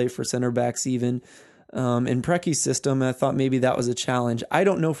style of play for center backs even. In Precky's system, I thought maybe that was a challenge. I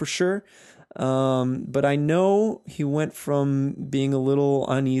don't know for sure, but I know he went from being a little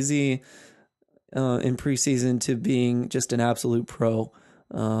uneasy in preseason to being just an absolute pro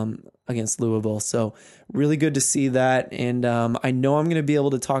against Louisville. So really good to see that. And I know I'm going to be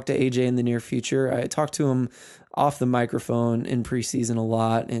able to talk to AJ in the near future. I talked to him off the microphone in preseason a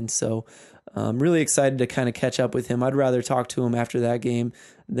lot. And so I'm really excited to kind of catch up with him. I'd rather talk to him after that game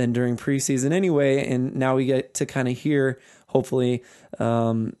than during preseason anyway. And now we get to kind of hear, hopefully,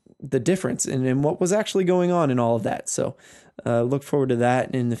 the difference and what was actually going on in all of that. So look forward to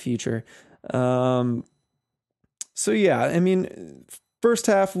that in the future. So yeah, I mean, first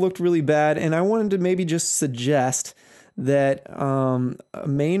half looked really bad, and I wanted to maybe just suggest that a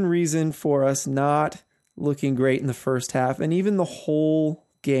main reason for us not looking great in the first half, and even the whole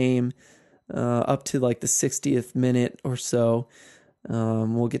game up to like the 60th minute or so,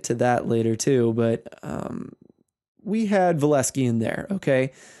 we'll get to that later too, but we had Valesky in there,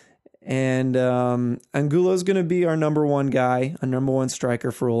 okay? And Angulo's going to be our number one guy, a number one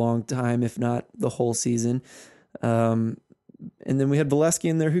striker for a long time, if not the whole season. And then we had Valesky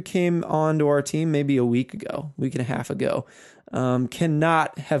in there, who came onto our team maybe a week and a half ago. Could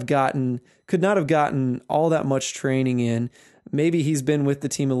not have gotten all that much training in. Maybe he's been with the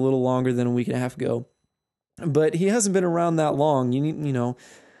team a little longer than a week and a half ago, but he hasn't been around that long.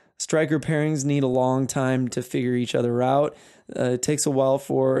 Striker pairings need a long time to figure each other out. It takes a while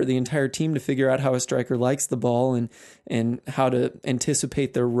for the entire team to figure out how a striker likes the ball and how to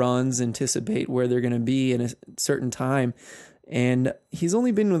anticipate their runs, anticipate where they're going to be in a certain time. And he's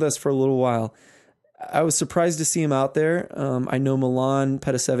only been with us for a little while. I was surprised to see him out there. I know Milan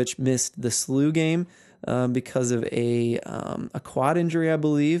Petasevich missed the SLU game because of a quad injury, I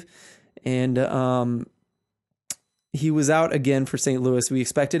believe. And he was out again for St. Louis. We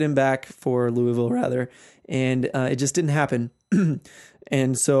expected him back for Louisville, rather, and it just didn't happen.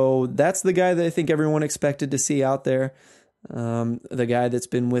 And so that's the guy that I think everyone expected to see out there. The guy that's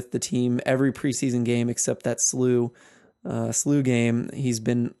been with the team every preseason game except that SLU game. He's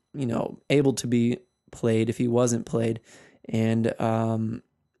been, able to be played if he wasn't played, and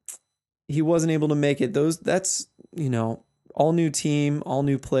he wasn't able to make it. That's all new team, all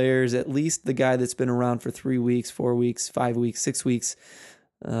new players. At least the guy that's been around for 3 weeks, 4 weeks, 5 weeks, 6 weeks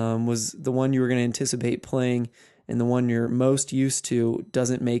was the one you were going to anticipate playing, and the one you're most used to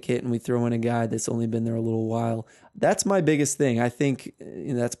doesn't make it, and we throw in a guy that's only been there a little while. That's my biggest thing. I think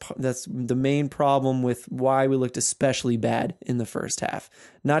that's the main problem with why we looked especially bad in the first half.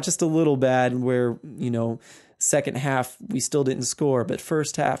 Not just a little bad where, second half we still didn't score, but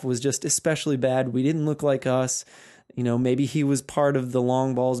first half was just especially bad. We didn't look like us. Maybe he was part of the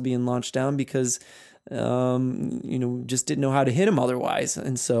long balls being launched down because, just didn't know how to hit him otherwise.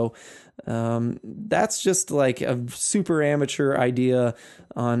 And so that's just like a super amateur idea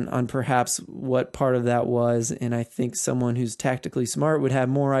on perhaps what part of that was. And I think someone who's tactically smart would have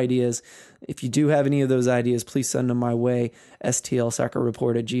more ideas. If you do have any of those ideas, please send them my way,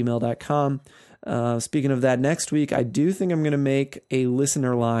 stlsoccerreport@gmail.com. Speaking of that, next week, I do think I'm going to make a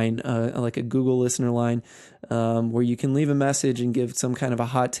listener line, like a Google listener line, where you can leave a message and give some kind of a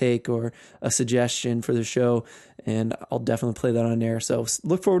hot take or a suggestion for the show, and I'll definitely play that on air. So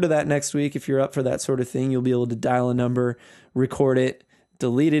look forward to that next week. If you're up for that sort of thing, you'll be able to dial a number, record it,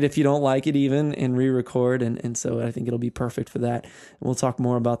 delete it if you don't like it even, and re-record, and so I think it'll be perfect for that. And we'll talk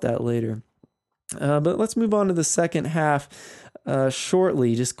more about that later. But let's move on to the second half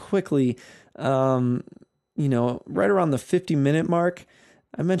shortly, just quickly. Right around the 50-minute mark,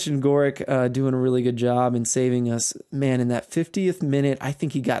 I mentioned Gorick doing a really good job in saving us. Man, in that 50th minute, I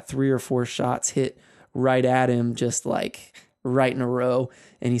think he got 3 or 4 shots hit right at him, just like right in a row,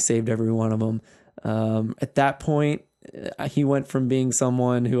 and he saved every one of them. At that point, he went from being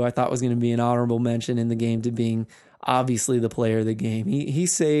someone who I thought was going to be an honorable mention in the game to being obviously the player of the game. He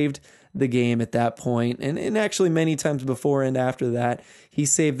saved the game at that point, and actually many times before and after that, he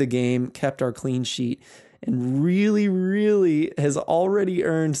saved the game, kept our clean sheet. and really, really has already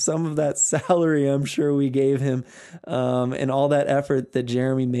earned some of that salary I'm sure we gave him, and all that effort that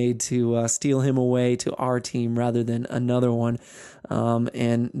Jeremy made to steal him away to our team rather than another one.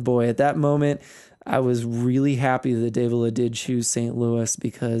 And boy, at that moment, I was really happy that Davila did choose St. Louis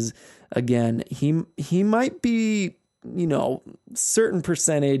because, again, he might be, certain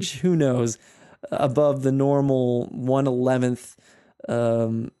percentage, who knows, above the normal 1/11th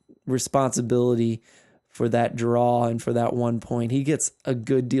responsibility for that draw and for that 1 point. He gets a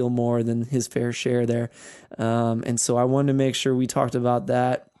good deal more than his fair share there. And so I wanted to make sure we talked about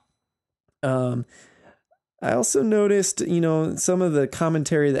that. I also noticed, some of the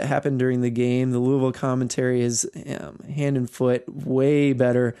commentary that happened during the game. The Louisville commentary is hand and foot way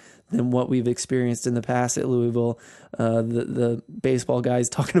better than what we've experienced in the past at Louisville. The baseball guys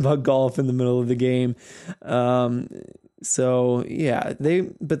talking about golf in the middle of the game. So yeah,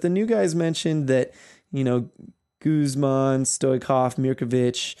 but the new guys mentioned that, Guzman, Stoikov,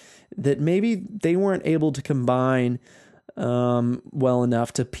 Mirkovic, that maybe they weren't able to combine well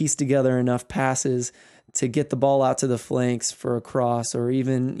enough to piece together enough passes to get the ball out to the flanks for a cross, or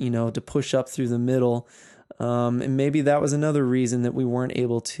even, to push up through the middle. And maybe that was another reason that we weren't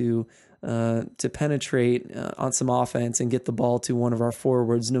able to penetrate on some offense and get the ball to one of our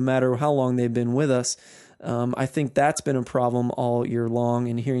forwards, no matter how long they've been with us. I think that's been a problem all year long,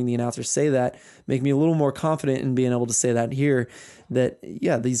 and hearing the announcers say that make me a little more confident in being able to say that here, that,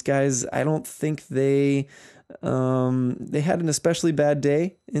 yeah, these guys, I don't think they had an especially bad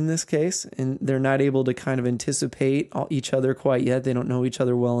day in this case, and they're not able to kind of anticipate each other quite yet. They don't know each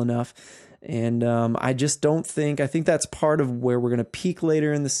other well enough. And I just don't think, I think that's part of where we're going to peak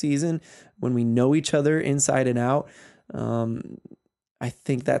later in the season when we know each other inside and out. I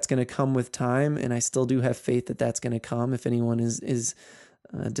think that's going to come with time, and I still do have faith that that's going to come. If anyone is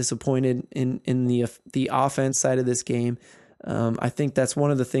disappointed in the offense side of this game, I think that's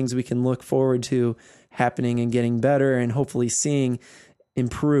one of the things we can look forward to happening and getting better and hopefully seeing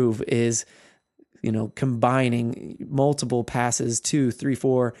improve is, combining multiple passes, 2, 3,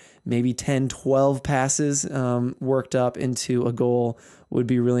 4, maybe 10, 12 passes worked up into a goal would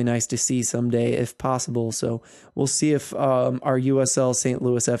be really nice to see someday if possible. So we'll see if our USL St.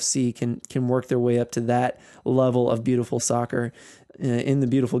 Louis FC can work their way up to that level of beautiful soccer in the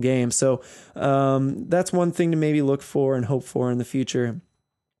beautiful game. So that's one thing to maybe look for and hope for in the future.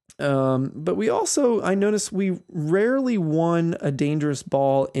 But I noticed we rarely won a dangerous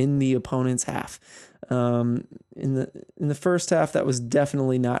ball in the opponent's half. In the first half, that was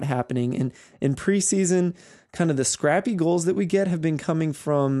definitely not happening. And in preseason, kind of the scrappy goals that we get have been coming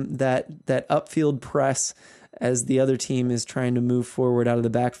from that upfield press as the other team is trying to move forward out of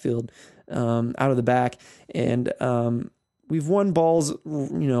the backfield, out of the back. And we've won balls,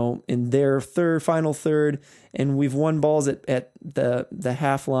 in their final third, and we've won balls at the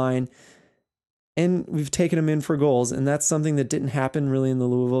half line, and we've taken them in for goals. And that's something that didn't happen really in the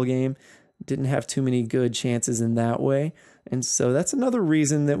Louisville game. Didn't have too many good chances in that way. And so that's another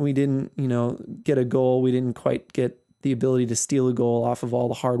reason that we didn't, get a goal. We didn't quite get the ability to steal a goal off of all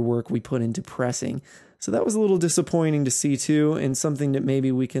the hard work we put into pressing. So that was a little disappointing to see too, and something that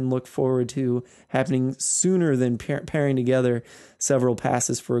maybe we can look forward to happening sooner than pairing together several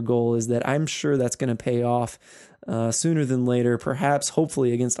passes for a goal, is that I'm sure that's going to pay off sooner than later. Perhaps,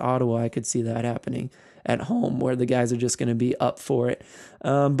 hopefully against Ottawa, I could see that happening at home where the guys are just going to be up for it.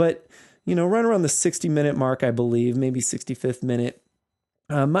 But, right around the 60-minute mark, I believe, maybe 65th minute,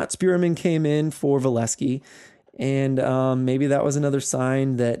 Mats Bjurman came in for Valesky, and maybe that was another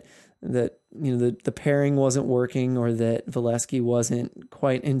sign that the pairing wasn't working, or that Valesky wasn't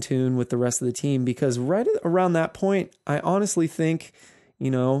quite in tune with the rest of the team, because right around that point, I honestly think,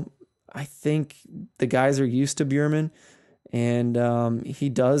 I think the guys are used to Bjurman, and he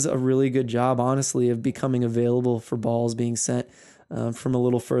does a really good job, honestly, of becoming available for balls being sent from a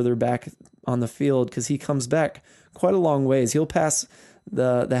little further back on the field, because he comes back quite a long ways. He'll pass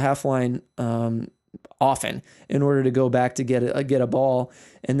the half line often in order to go back to get a ball.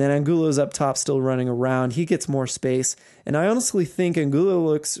 And then Angulo's up top still running around. He gets more space. And I honestly think Angulo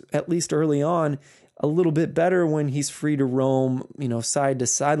looks, at least early on, a little bit better when he's free to roam, side to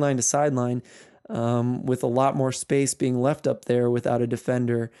sideline to sideline, with a lot more space being left up there without a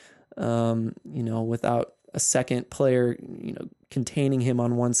defender, without a second player, containing him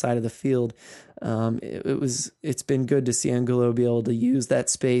on one side of the field. It's been good to see Angulo be able to use that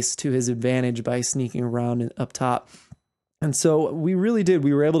space to his advantage by sneaking around up top. And so we really did.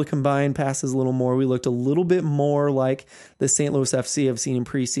 We were able to combine passes a little more. We looked a little bit more like the St. Louis FC I've seen in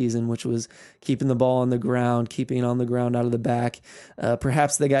preseason, which was keeping the ball on the ground, keeping it on the ground out of the back.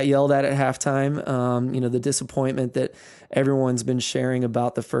 Perhaps they got yelled at halftime. The disappointment that everyone's been sharing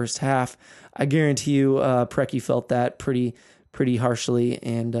about the first half. I guarantee you Preki felt that pretty harshly,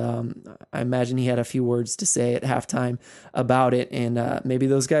 and I imagine he had a few words to say at halftime about it, and maybe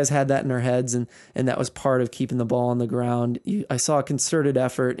those guys had that in their heads, and that was part of keeping the ball on the ground. I saw a concerted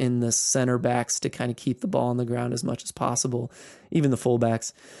effort in the center backs to kind of keep the ball on the ground as much as possible, even the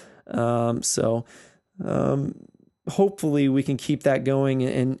fullbacks. Hopefully we can keep that going,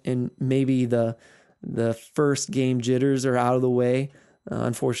 and maybe the first game jitters are out of the way.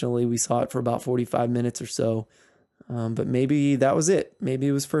 Unfortunately, we saw it for about 45 minutes or so. But maybe that was it. Maybe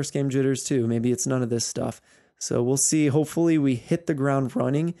it was first game jitters too. Maybe it's none of this stuff. So we'll see. Hopefully we hit the ground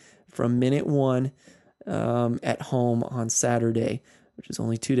running from minute 1 at home on Saturday, which is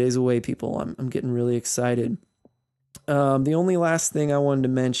only 2 days away, people. I'm getting really excited. The only last thing I wanted to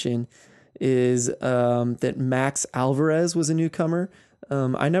mention is that Max Alvarez was a newcomer.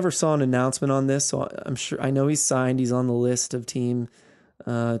 I never saw an announcement on this, so I know he's signed. He's on the list of team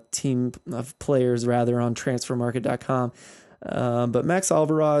of players rather on transfermarket.com. But Max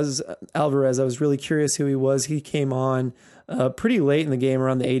Alvarez, I was really curious who he was. He came on pretty late in the game,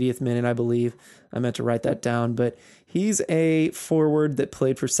 around the 80th minute, I believe. I meant to write that down, but he's a forward that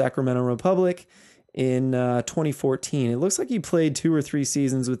played for Sacramento Republic in 2014. It looks like he played 2 or 3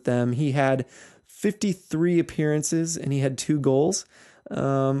 seasons with them. He had 53 appearances and he had 2 goals,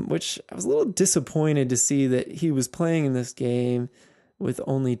 which I was a little disappointed to see that he was playing in this game with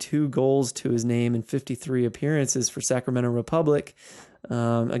only 2 goals to his name and 53 appearances for Sacramento Republic.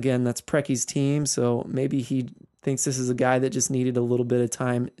 Again, that's Preki's team, so maybe he thinks this is a guy that just needed a little bit of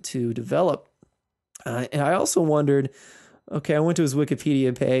time to develop. And I also wondered, okay, I went to his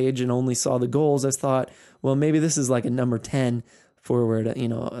Wikipedia page and only saw the goals. I thought, well, maybe this is like a number 10 forward,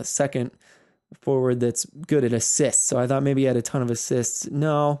 a second forward that's good at assists. So I thought maybe he had a ton of assists.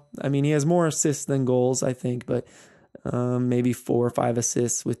 No, I mean, he has more assists than goals, I think, but maybe 4 or 5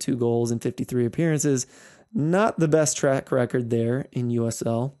 assists with 2 goals and 53 appearances. Not the best track record there in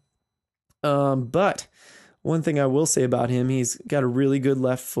USL. But one thing I will say about him, he's got a really good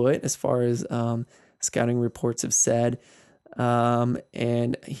left foot as far as scouting reports have said.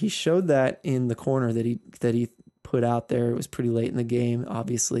 And he showed that in the corner that he put out there. It was pretty late in the game,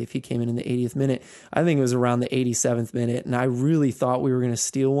 obviously, if he came in the 80th minute. I think it was around the 87th minute, and I really thought we were going to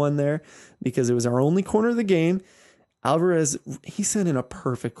steal one there because it was our only corner of the game. Alvarez, he sent in a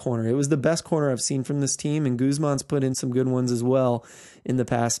perfect corner. It was the best corner I've seen from this team, and Guzman's put in some good ones as well in the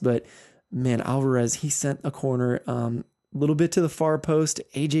past. But, man, Alvarez, he sent a corner a little bit to the far post.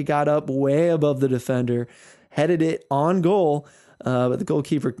 AJ got up way above the defender, headed it on goal, but the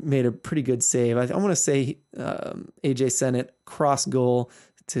goalkeeper made a pretty good save. I want to say AJ sent it cross goal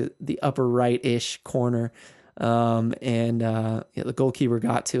to the upper right-ish corner, the goalkeeper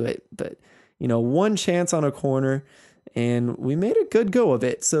got to it. But, one chance on a corner, and we made a good go of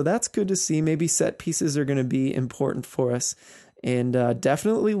it. So that's good to see. Maybe set pieces are going to be important for us. And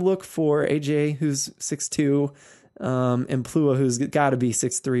definitely look for AJ, who's 6'2", and Plua, who's got to be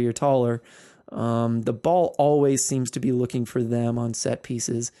 6'3" or taller. The ball always seems to be looking for them on set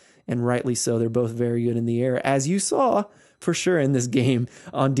pieces, and rightly so. They're both very good in the air, as you saw for sure in this game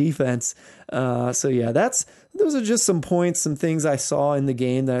on defense. Those are just some points, some things I saw in the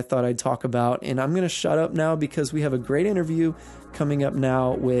game that I thought I'd talk about. And I'm going to shut up now because we have a great interview coming up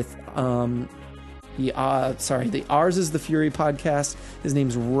now with the Ours is the Fury podcast. His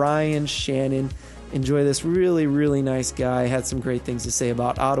name's Ryan Shannon. Enjoy this. Really, really nice guy. Had some great things to say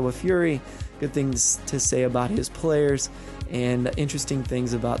about Ottawa Fury, good things to say about his players, and interesting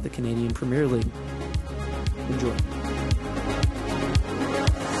things about the Canadian Premier League. Enjoy.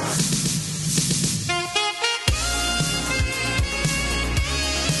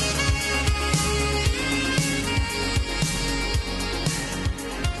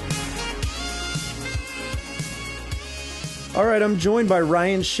 All right, I'm joined by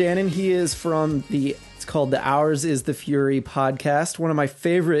Ryan Shannon. He is from it's called the Ours is the Fury podcast, one of my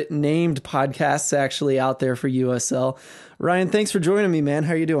favorite named podcasts actually out there for USL. Ryan, thanks for joining me, man.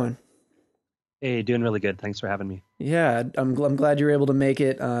 How are you doing? Hey, doing really good. Thanks for having me. Yeah, I'm glad you were able to make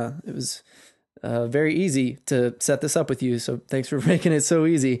it. It was very easy to set this up with you, so thanks for making it so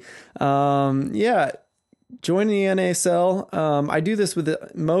easy. Joining the NASL. I do this with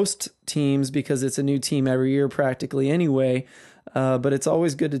most teams because it's a new team every year practically anyway, but it's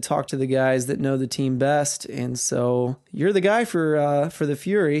always good to talk to the guys that know the team best, and so you're the guy for the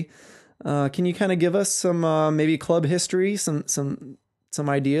Fury. Can you kind of give us some maybe club history, some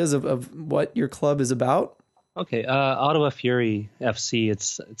ideas of what your club is about? Okay, Ottawa Fury FC.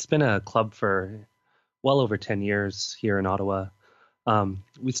 It's been a club for well over 10 years here in Ottawa.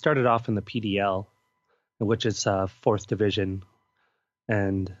 We started off in the PDL, which is fourth division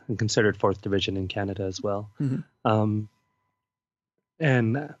and considered fourth division in Canada as well. Mm-hmm.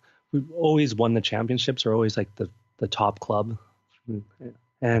 And we've always won the championships. We're always like the top club.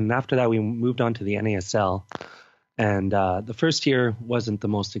 And after that, we moved on to the NASL. And the first year wasn't the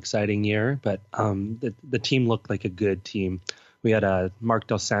most exciting year, but the team looked like a good team. We had Mark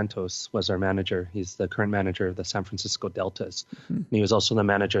Dos Santos was our manager. He's the current manager of the San Francisco Deltas. Mm-hmm. And he was also the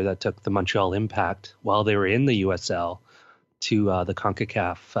manager that took the Montreal Impact while they were in the USL to the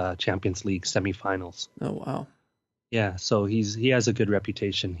CONCACAF Champions League semifinals. Oh, wow. Yeah, so he has a good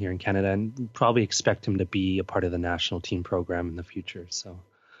reputation here in Canada, and we probably expect him to be a part of the national team program in the future. So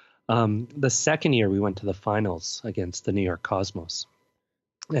the second year we went to the finals against the New York Cosmos.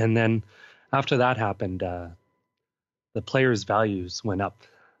 And then after that happened, the players' values went up,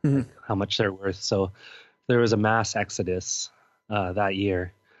 mm-hmm. like how much they're worth. So there was a mass exodus that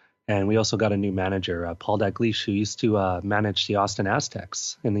year. And we also got a new manager, Paul Dalglish, who used to manage the Austin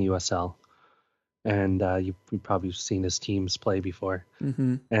Aztecs in the USL. And you've probably seen his teams play before.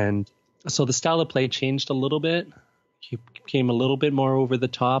 Mm-hmm. And so the style of play changed a little bit. He became a little bit more over the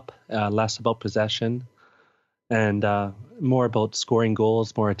top, less about possession, and more about scoring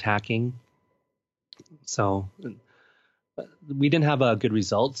goals, more attacking. So we didn't have good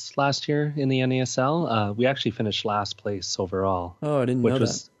results last year in the NASL. We actually finished last place overall. Oh, I didn't know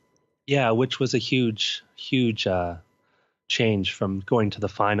that. Yeah, which was a huge change from going to the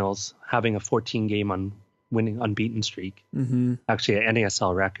finals, having a 14-game winning unbeaten streak, mm-hmm. actually an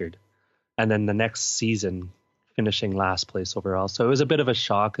NASL record, and then the next season finishing last place overall. So it was a bit of a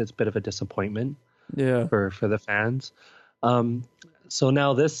shock. It's a bit of a disappointment for the fans. So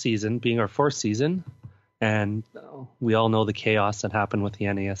now this season being our fourth season, and we all know the chaos that happened with the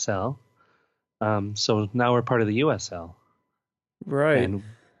NASL. So now we're part of the USL. Right. And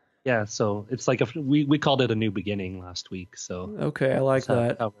yeah, so it's like we called it a new beginning last week. So okay, I like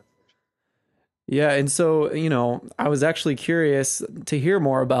that. Yeah, and so, I was actually curious to hear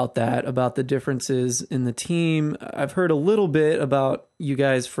more about that, about the differences in the team. I've heard a little bit about you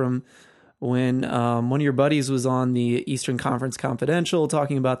guys from when one of your buddies was on the Eastern Conference Confidential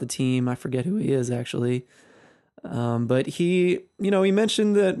talking about the team. I forget who he is actually. But he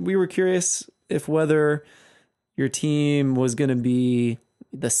mentioned that we were curious if whether your team was going to be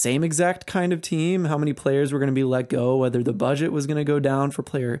the same exact kind of team, how many players were going to be let go, whether the budget was going to go down for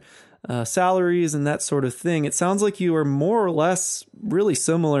player salaries and that sort of thing. It sounds like you are more or less really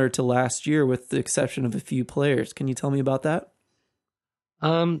similar to last year with the exception of a few players. Can you tell me about that?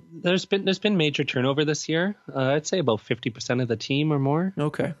 There's been major turnover this year. I'd say about 50% of the team or more.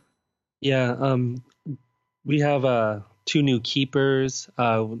 Okay. Yeah. We have 2 new keepers.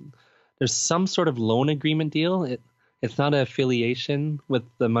 There's some sort of loan agreement deal. It's not an affiliation with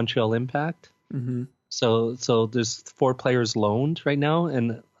the Montreal Impact. Mm-hmm. So there's 4 players loaned right now,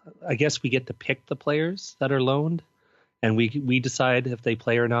 and I guess we get to pick the players that are loaned, and we decide if they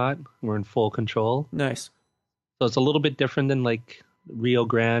play or not. We're in full control. Nice. So it's a little bit different than like Rio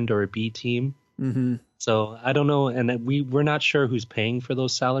Grande or a B team. Mm-hmm. So I don't know, and we're not sure who's paying for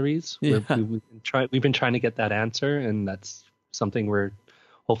those salaries. Yeah. We've been trying to get that answer, and that's something we're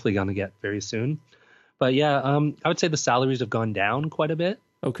hopefully going to get very soon. But yeah, I would say the salaries have gone down quite a bit.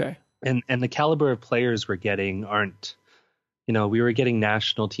 Okay. And the caliber of players we're getting aren't, we were getting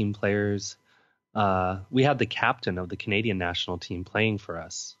national team players. We had the captain of the Canadian national team playing for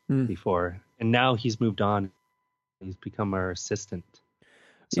us before, and now he's moved on. He's become our assistant.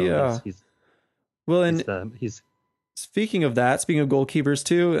 So yeah. He's speaking of goalkeepers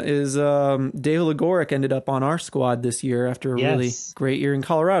too, is Dale Legoric ended up on our squad this year after a really great year in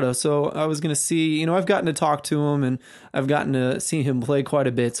Colorado. So I was going to see, I've gotten to talk to him and I've gotten to see him play quite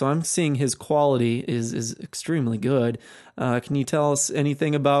a bit. So I'm seeing his quality is extremely good. Can you tell us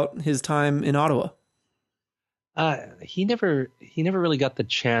anything about his time in Ottawa? He never really got the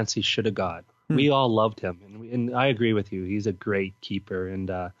chance he should have got. We all loved him, and I agree with you. He's a great keeper,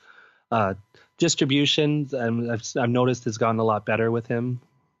 and distribution, I've noticed, has gotten a lot better with him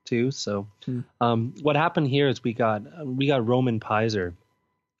too. So what happened here is we got Roman Pizer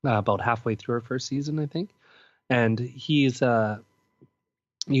about halfway through our first season, I think, and he was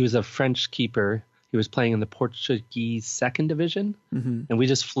a French keeper. He was playing in the Portuguese second division, and we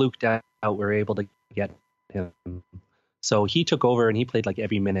just fluked out. We were able to get him. So he took over and he played like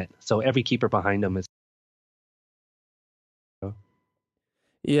every minute. So every keeper behind him is.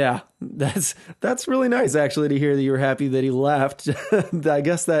 Yeah, that's really nice actually to hear that you were happy that he left. I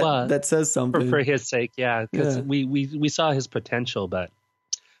guess that says something for his sake. Yeah, because Yeah. we saw his potential, but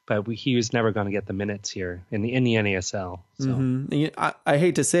he was never going to get the minutes here in the NASL. So I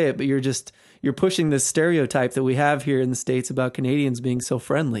hate to say it, but you're pushing this stereotype that we have here in the States about Canadians being so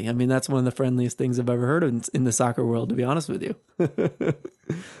friendly. I mean, that's one of the friendliest things I've ever heard of in the soccer world, to be honest with you.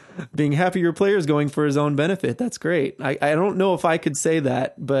 Being happy your player's going for his own benefit. That's great. I don't know if I could say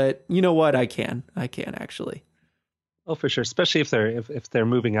that, but you know what? I can actually. oh, for sure, especially if they're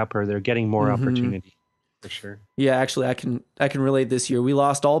moving up or they're getting more opportunity. For sure. Yeah, actually, I can relate this year. We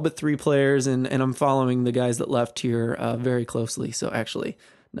lost all but 3 players, and I'm following the guys that left here very closely. So actually,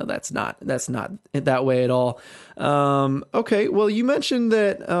 no, that's not that way at all. Okay, well, you mentioned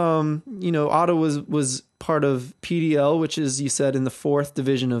that Ottawa was part of PDL, which is, you said, in the 4th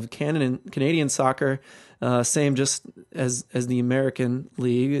division of Canadian soccer, same just as the American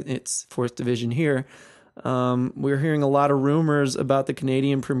League. It's 4th division here. We're hearing a lot of rumors about the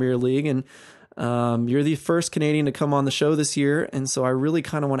Canadian Premier League, and you're the first Canadian to come on the show this year, and so I really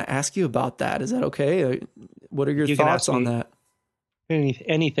kind of want to ask you about that. Is that okay? What are your thoughts on that?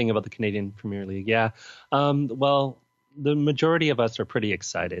 Anything about the Canadian Premier League? Yeah. Well, the majority of us are pretty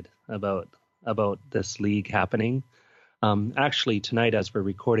excited about this league happening. Actually, tonight, as we're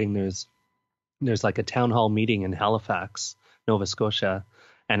recording, there's like a town hall meeting in Halifax, Nova Scotia,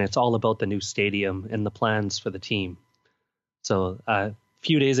 and it's all about the new stadium and the plans for the team. So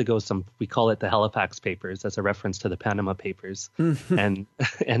few days ago, we call it the Halifax Papers as a reference to the Panama Papers, and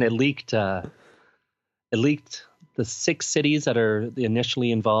it leaked the 6 cities that are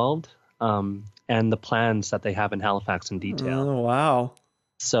initially involved, and the plans that they have in Halifax in detail. Oh wow!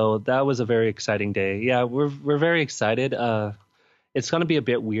 So that was a very exciting day. Yeah, we're very excited. It's going to be a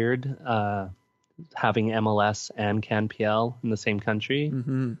bit weird having MLS and CanPL in the same country,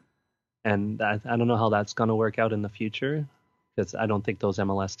 and I don't know how that's going to work out in the future. Because I don't think those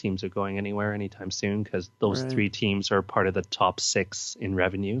MLS teams are going anywhere anytime soon, because those 3 teams are part of the top 6 in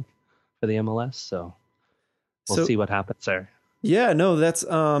revenue for the MLS. So we'll see what happens there. Yeah, no, that's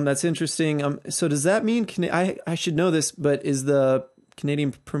interesting. So does that mean I should know this, but is the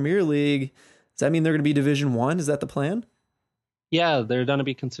Canadian Premier League, does that mean they're going to be Division 1? Is that the plan? Yeah, they're going to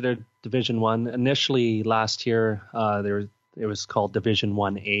be considered Division 1. Initially last year, it was called Division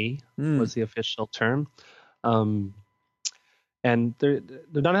 1A was the official term. And they're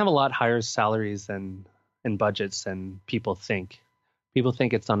going to have a lot higher salaries and budgets than people think. People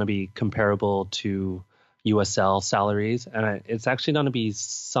think it's going to be comparable to USL salaries, and it's actually going to be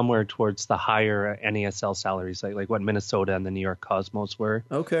somewhere towards the higher NASL salaries, like what Minnesota and the New York Cosmos were.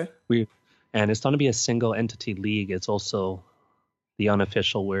 Okay. And it's going to be a single entity league. It's also the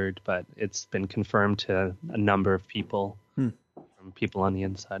unofficial word, but it's been confirmed to a number of people from people on the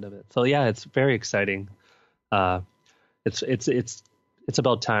inside of it. So yeah, it's very exciting. It's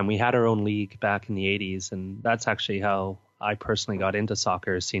about time. We had our own league back in the 80s, and that's actually how I personally got into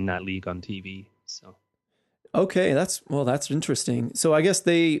soccer, seeing that league on TV. So okay, that's interesting. So I guess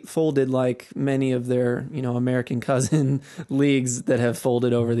they folded like many of their, American cousin leagues that have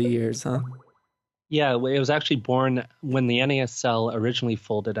folded over the years, huh? Yeah, it was actually born when the NASL originally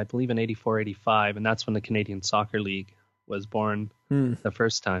folded, I believe in 84, 85, and that's when the Canadian Soccer League was born the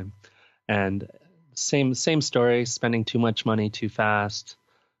first time. And same story, spending too much money too fast,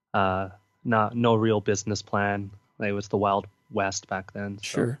 no real business plan. It was the Wild West back then. So.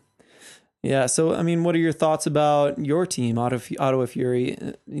 Sure. Yeah. So, I mean, what are your thoughts about your team, Ottawa Fury?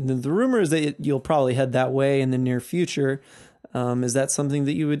 The rumor is that you'll probably head that way in the near future. Is that something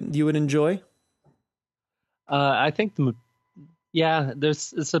that you would enjoy? I think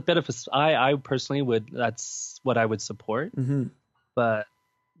it's a bit of I personally would. That's what I would support. But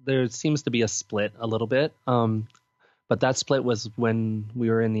there seems to be a split a little bit. But that split was when we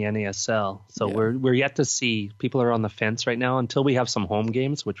were in the NASL. So we're yet to see. People are on the fence right now until we have some home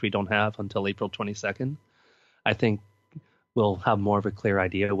games, which we don't have until April 22nd. I think we'll have more of a clear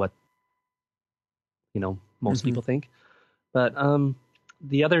idea what most people think. But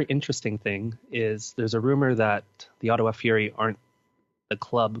the other interesting thing is there's a rumor that the Ottawa Fury aren't the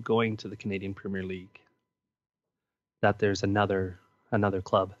club going to the Canadian Premier League. That there's another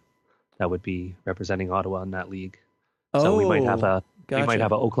club that would be representing Ottawa in that league. So we might have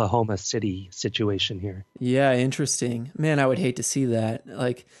a Oklahoma City situation here. Yeah, interesting. Man, I would hate to see that.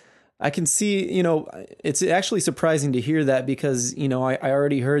 Like, I can see, it's actually surprising to hear that because, I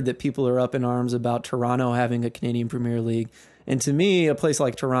already heard that people are up in arms about Toronto having a Canadian Premier League. And to me, a place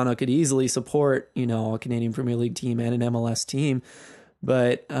like Toronto could easily support, a Canadian Premier League team and an MLS team.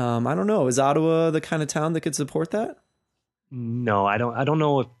 But I don't know. Is Ottawa the kind of town that could support that? No, I don't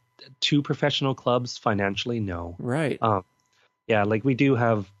know if two professional clubs financially. No. Right. Yeah, like we do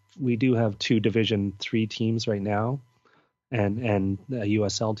have two Division 3 teams right now, and a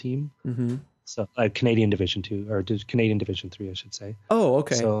USL team. Mm-hmm. So Canadian Division 2 or Canadian Division 3, I should say. Oh,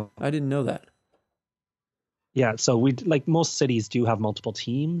 okay. So I didn't know that. yeah, so we like most cities do have multiple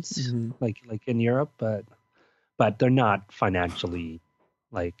teams, Mm-hmm. like in Europe, but they're not financially,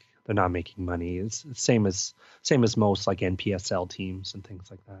 like they're not making money. It's the same as most like NPSL teams and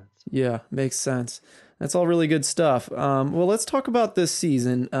things like that. Yeah, makes sense. That's all really good stuff. Well, let's talk about this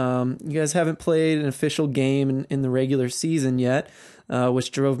season. You guys haven't played an official game in the regular season yet,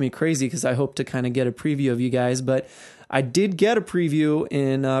 which drove me crazy because I hope to kind of get a preview of you guys. But I did get a preview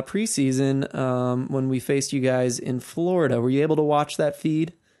in preseason when we faced you guys in Florida. Were you able to watch that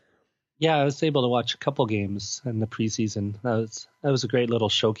feed? Yeah, I was able to watch a couple games in the preseason. That was a great little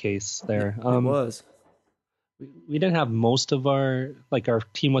showcase there. It was. We didn't have most of our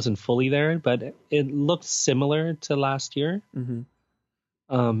team wasn't fully there, but it looked similar to last year.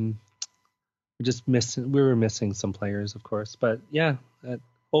 Mm-hmm. We were missing some players, of course, but yeah,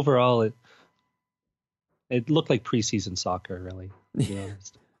 overall it looked like preseason soccer, really, to be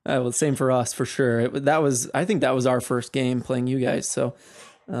honest. Well, same for us for sure. I think that was our first game playing you guys, so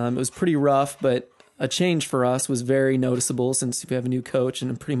it was pretty rough, but a change for us was very noticeable since we have a new coach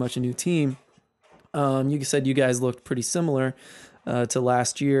and pretty much a new team. You said you guys looked pretty similar to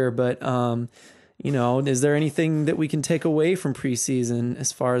last year, but is there anything that we can take away from preseason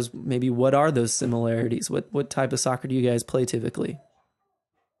as far as maybe what are those similarities? What type of soccer do you guys play typically?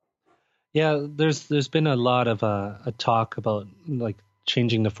 Yeah, there's been a lot of a talk about like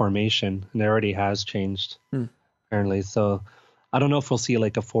changing the formation, and it already has changed apparently. So I don't know if we'll see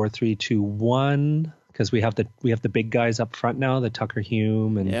like a 4-3-2-1 because we have the big guys up front now, the Tucker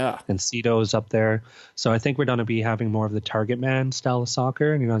Hume and Cito's up there. So I think we're going to be having more of the target man style of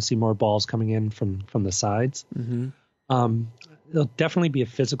soccer, and you're going to see more balls coming in from the sides. Mm-hmm. It'll definitely be a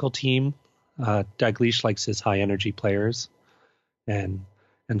physical team. Dalglish likes his high energy players, and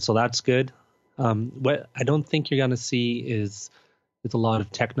so that's good. What I don't think you're going to see is a lot of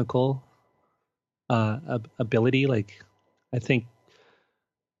technical ability. Like I think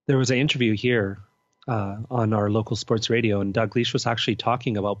there was an interview here on our local sports radio, and Dalglish was actually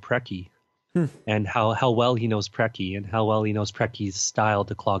talking about Preki and how well he knows Preki and how well he knows Preki's style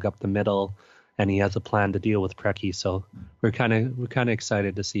to clog up the middle, and he has a plan to deal with Preki. So we're kind of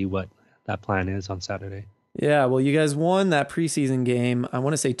excited to see what that plan is on Saturday. Yeah, well, you guys won that preseason game. I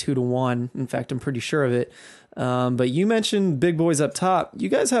want to say 2-1. In fact, I'm pretty sure of it. But you mentioned big boys up top. You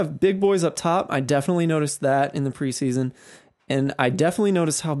guys have big boys up top. I definitely noticed that in the preseason. And I definitely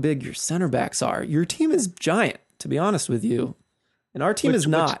noticed how big your center backs are. Your team is giant, to be honest with you. And our team is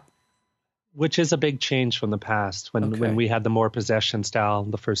not. Which is a big change from the past when we had the more possession style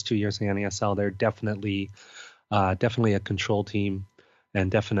the first 2 years in the NASL. They're definitely a control team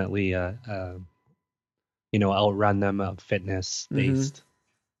and definitely outrun them a fitness based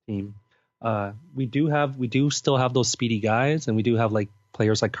team. We do still have those speedy guys, and we do have like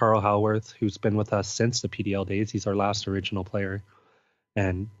players like Karell Howarth, who's been with us since the PDL days. He's our last original player,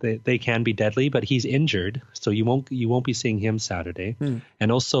 and they can be deadly, but he's injured, so you won't be seeing him Saturday.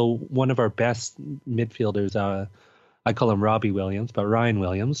 And also one of our best midfielders, I call him Robbie Williams, but Ryan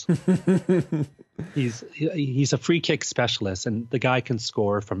Williams. He's a free kick specialist, and the guy can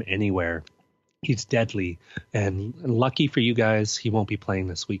score from anywhere. He's deadly, and lucky for you guys, he won't be playing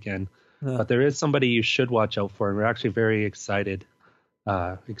this weekend. But there is somebody you should watch out for, and we're actually very excited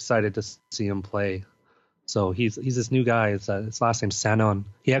to see him play. So he's this new guy. His last name's Shannon.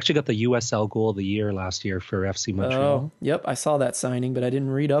 He actually got the USL Goal of the Year last year for FC Montreal. Oh, yep, I saw that signing, but I didn't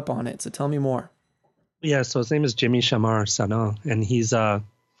read up on it. So tell me more. Yeah, so his name is Jimmy Shamar Shannon, and he's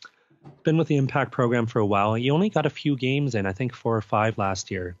been with the Impact program for a while. He only got a few games in, I think 4 or 5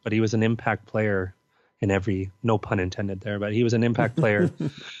 last year, but he was an Impact player in every, no pun intended there, but he was an Impact player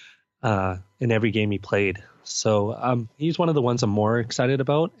in every game he played. So he's one of the ones I'm more excited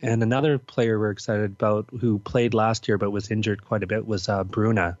about. And another player we're excited about who played last year but was injured quite a bit was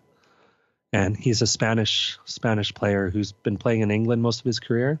Bruna. And he's a Spanish player who's been playing in England most of his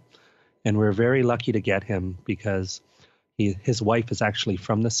career. And we're very lucky to get him because his wife is actually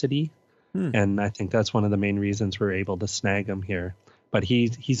from the city. And I think that's one of the main reasons we're able to snag him here. But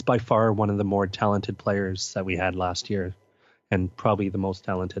he's by far one of the more talented players that we had last year, and probably the most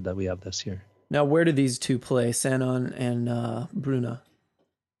talented that we have this year. Now, where do these two play, Shannon and Bruna?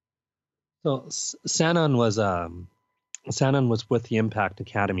 So Shannon was with the Impact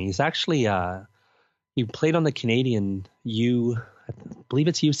Academy. He's actually he played on the Canadian I believe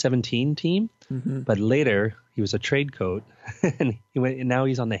it's U17 team, but later He was a trade coat, and and now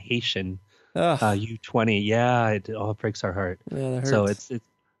he's on the Haitian Ugh. U20. Yeah, it breaks our heart. Yeah, that hurts. So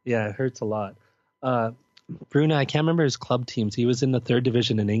it hurts a lot. Bruna, I can't remember his club teams. He was in the 3rd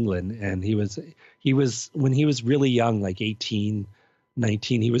division in England, and he was when he was really young, like 18,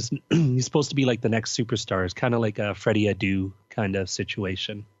 19. He's supposed to be like the next superstar. It's kind of like a Freddie Adu kind of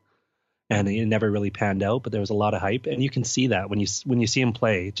situation, and it never really panned out. But there was a lot of hype, and you can see that when you see him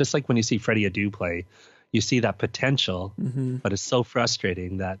play. Just like when you see Freddie Adu play, you see that potential. But it's so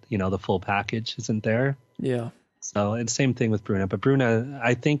frustrating that the full package isn't there. Yeah. So it's the same thing with Bruna. But Bruna,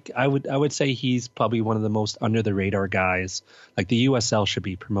 I think I would say he's probably one of the most under the radar guys. Like the USL should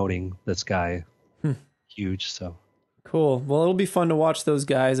be promoting this guy. Huge. So cool. Well, it'll be fun to watch those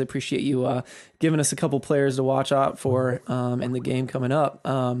guys. I appreciate you giving us a couple players to watch out for in the game coming up.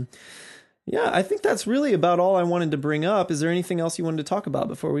 Yeah, I think that's really about all I wanted to bring up. Is there anything else you wanted to talk about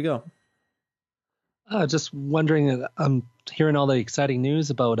before we go? Just wondering, I'm hearing all the exciting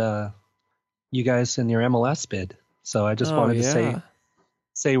news about you guys and your MLS bid. So I just wanted to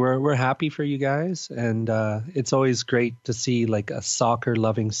say we're happy for you guys, and it's always great to see like a soccer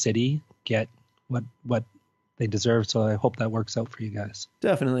loving city get what they deserve. So I hope that works out for you guys.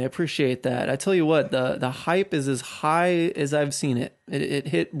 Definitely. I appreciate that. I tell you what, the hype is as high as I've seen it. It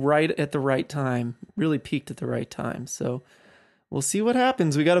hit right at the right time, really peaked at the right time. So we'll see what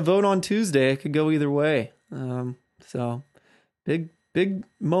happens. We got to vote on Tuesday. It could go either way. So big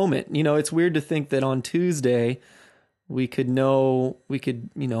moment. It's weird to think that on Tuesday we could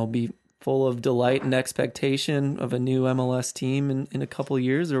be full of delight and expectation of a new MLS team in a couple of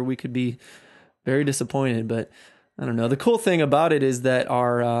years, or we could be very disappointed. But I don't know. The cool thing about it is that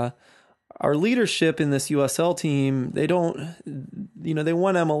our leadership in this USL team, they don't, they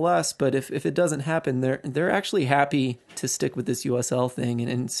won MLS, but if it doesn't happen, they're actually happy to stick with this USL thing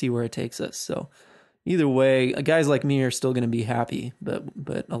and see where it takes us. So either way, guys like me are still going to be happy, but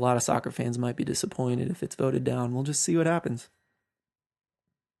a lot of soccer fans might be disappointed if it's voted down. We'll just see what happens.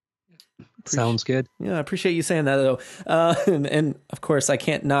 Sounds good. Yeah, I appreciate you saying that, though. And of course, I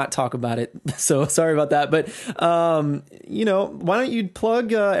can't not talk about it, so sorry about that. But, why don't you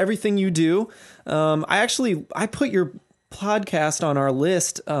plug everything you do? I put your podcast on our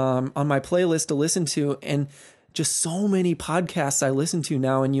list, on my playlist to listen to, and just so many podcasts I listen to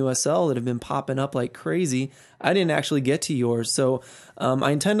now in USL that have been popping up like crazy. I didn't actually get to yours, so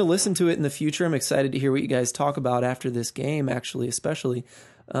I intend to listen to it in the future. I'm excited to hear what you guys talk about after this game, actually, especially.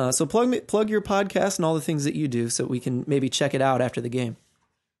 So plug your podcast and all the things that you do, so we can maybe check it out after the game.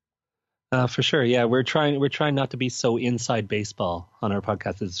 For sure, yeah. We're trying not to be so inside baseball on our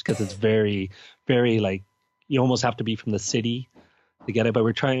podcast, because it's very, very like you almost have to be from the city to get it. But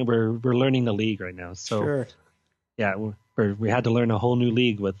we're learning the league right now, so. Sure. Yeah, we had to learn a whole new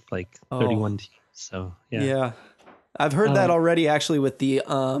league with like 31 teams. So yeah. I've heard that already. Actually, with the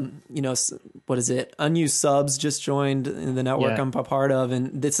what is it? Unused subs just joined in the network I'm a part of,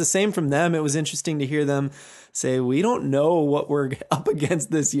 and it's the same from them. It was interesting to hear them say, "We don't know what we're up against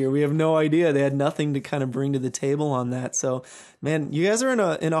this year. We have no idea." They had nothing to kind of bring to the table on that. So, man, you guys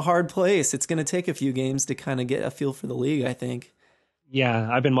are in a hard place. It's going to take a few games to kind of get a feel for the league, I think. Yeah,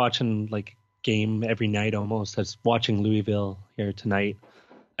 I've been watching like game every night almost. I was watching Louisville here tonight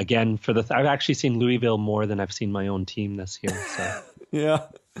again I've actually seen Louisville more than I've seen my own team this year. So yeah.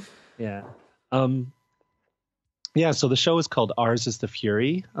 So the show is called Ours is the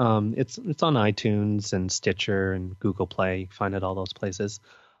Fury. It's on iTunes and Stitcher and Google Play. You can find it all those places.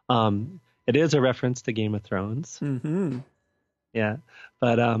 It is a reference to Game of Thrones. Yeah,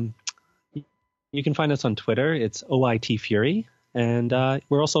 but you can find us on Twitter. It's OIT Fury. And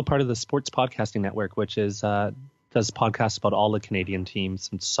we're also part of the Sports Podcasting Network, which does podcasts about all the Canadian teams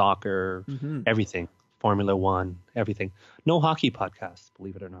and soccer, everything, Formula One, everything. No hockey podcasts,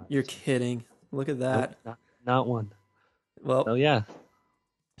 believe it or not. You're kidding. Look at that. Nope, not one. Well, so yeah.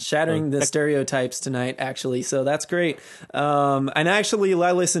 Shattering the stereotypes tonight, actually. So that's great. And actually,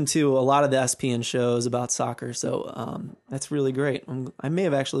 I listen to a lot of the SPN shows about soccer. So that's really great. I may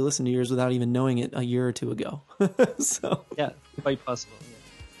have actually listened to yours without even knowing it a year or two ago. So yeah, quite possible. Yeah.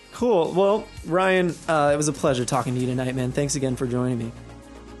 Cool. Well, Ryan, it was a pleasure talking to you tonight, man. Thanks again for joining me.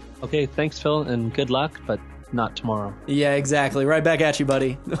 Okay, thanks, Phil, and good luck, but not tomorrow. Yeah, exactly. Right back at you,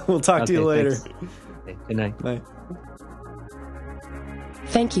 buddy. We'll talk to you later. Okay, good night. Bye.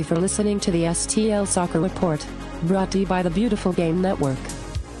 Thank you for listening to the STL Soccer Report, brought to you by the Beautiful Game Network.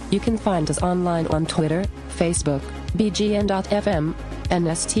 You can find us online on Twitter, Facebook, bgn.fm, and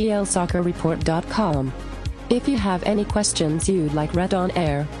stlsoccerreport.com. If you have any questions you'd like read on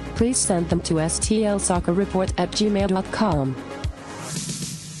air, please send them to stlsoccerreport@gmail.com.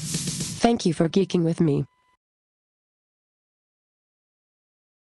 Thank you for geeking with me.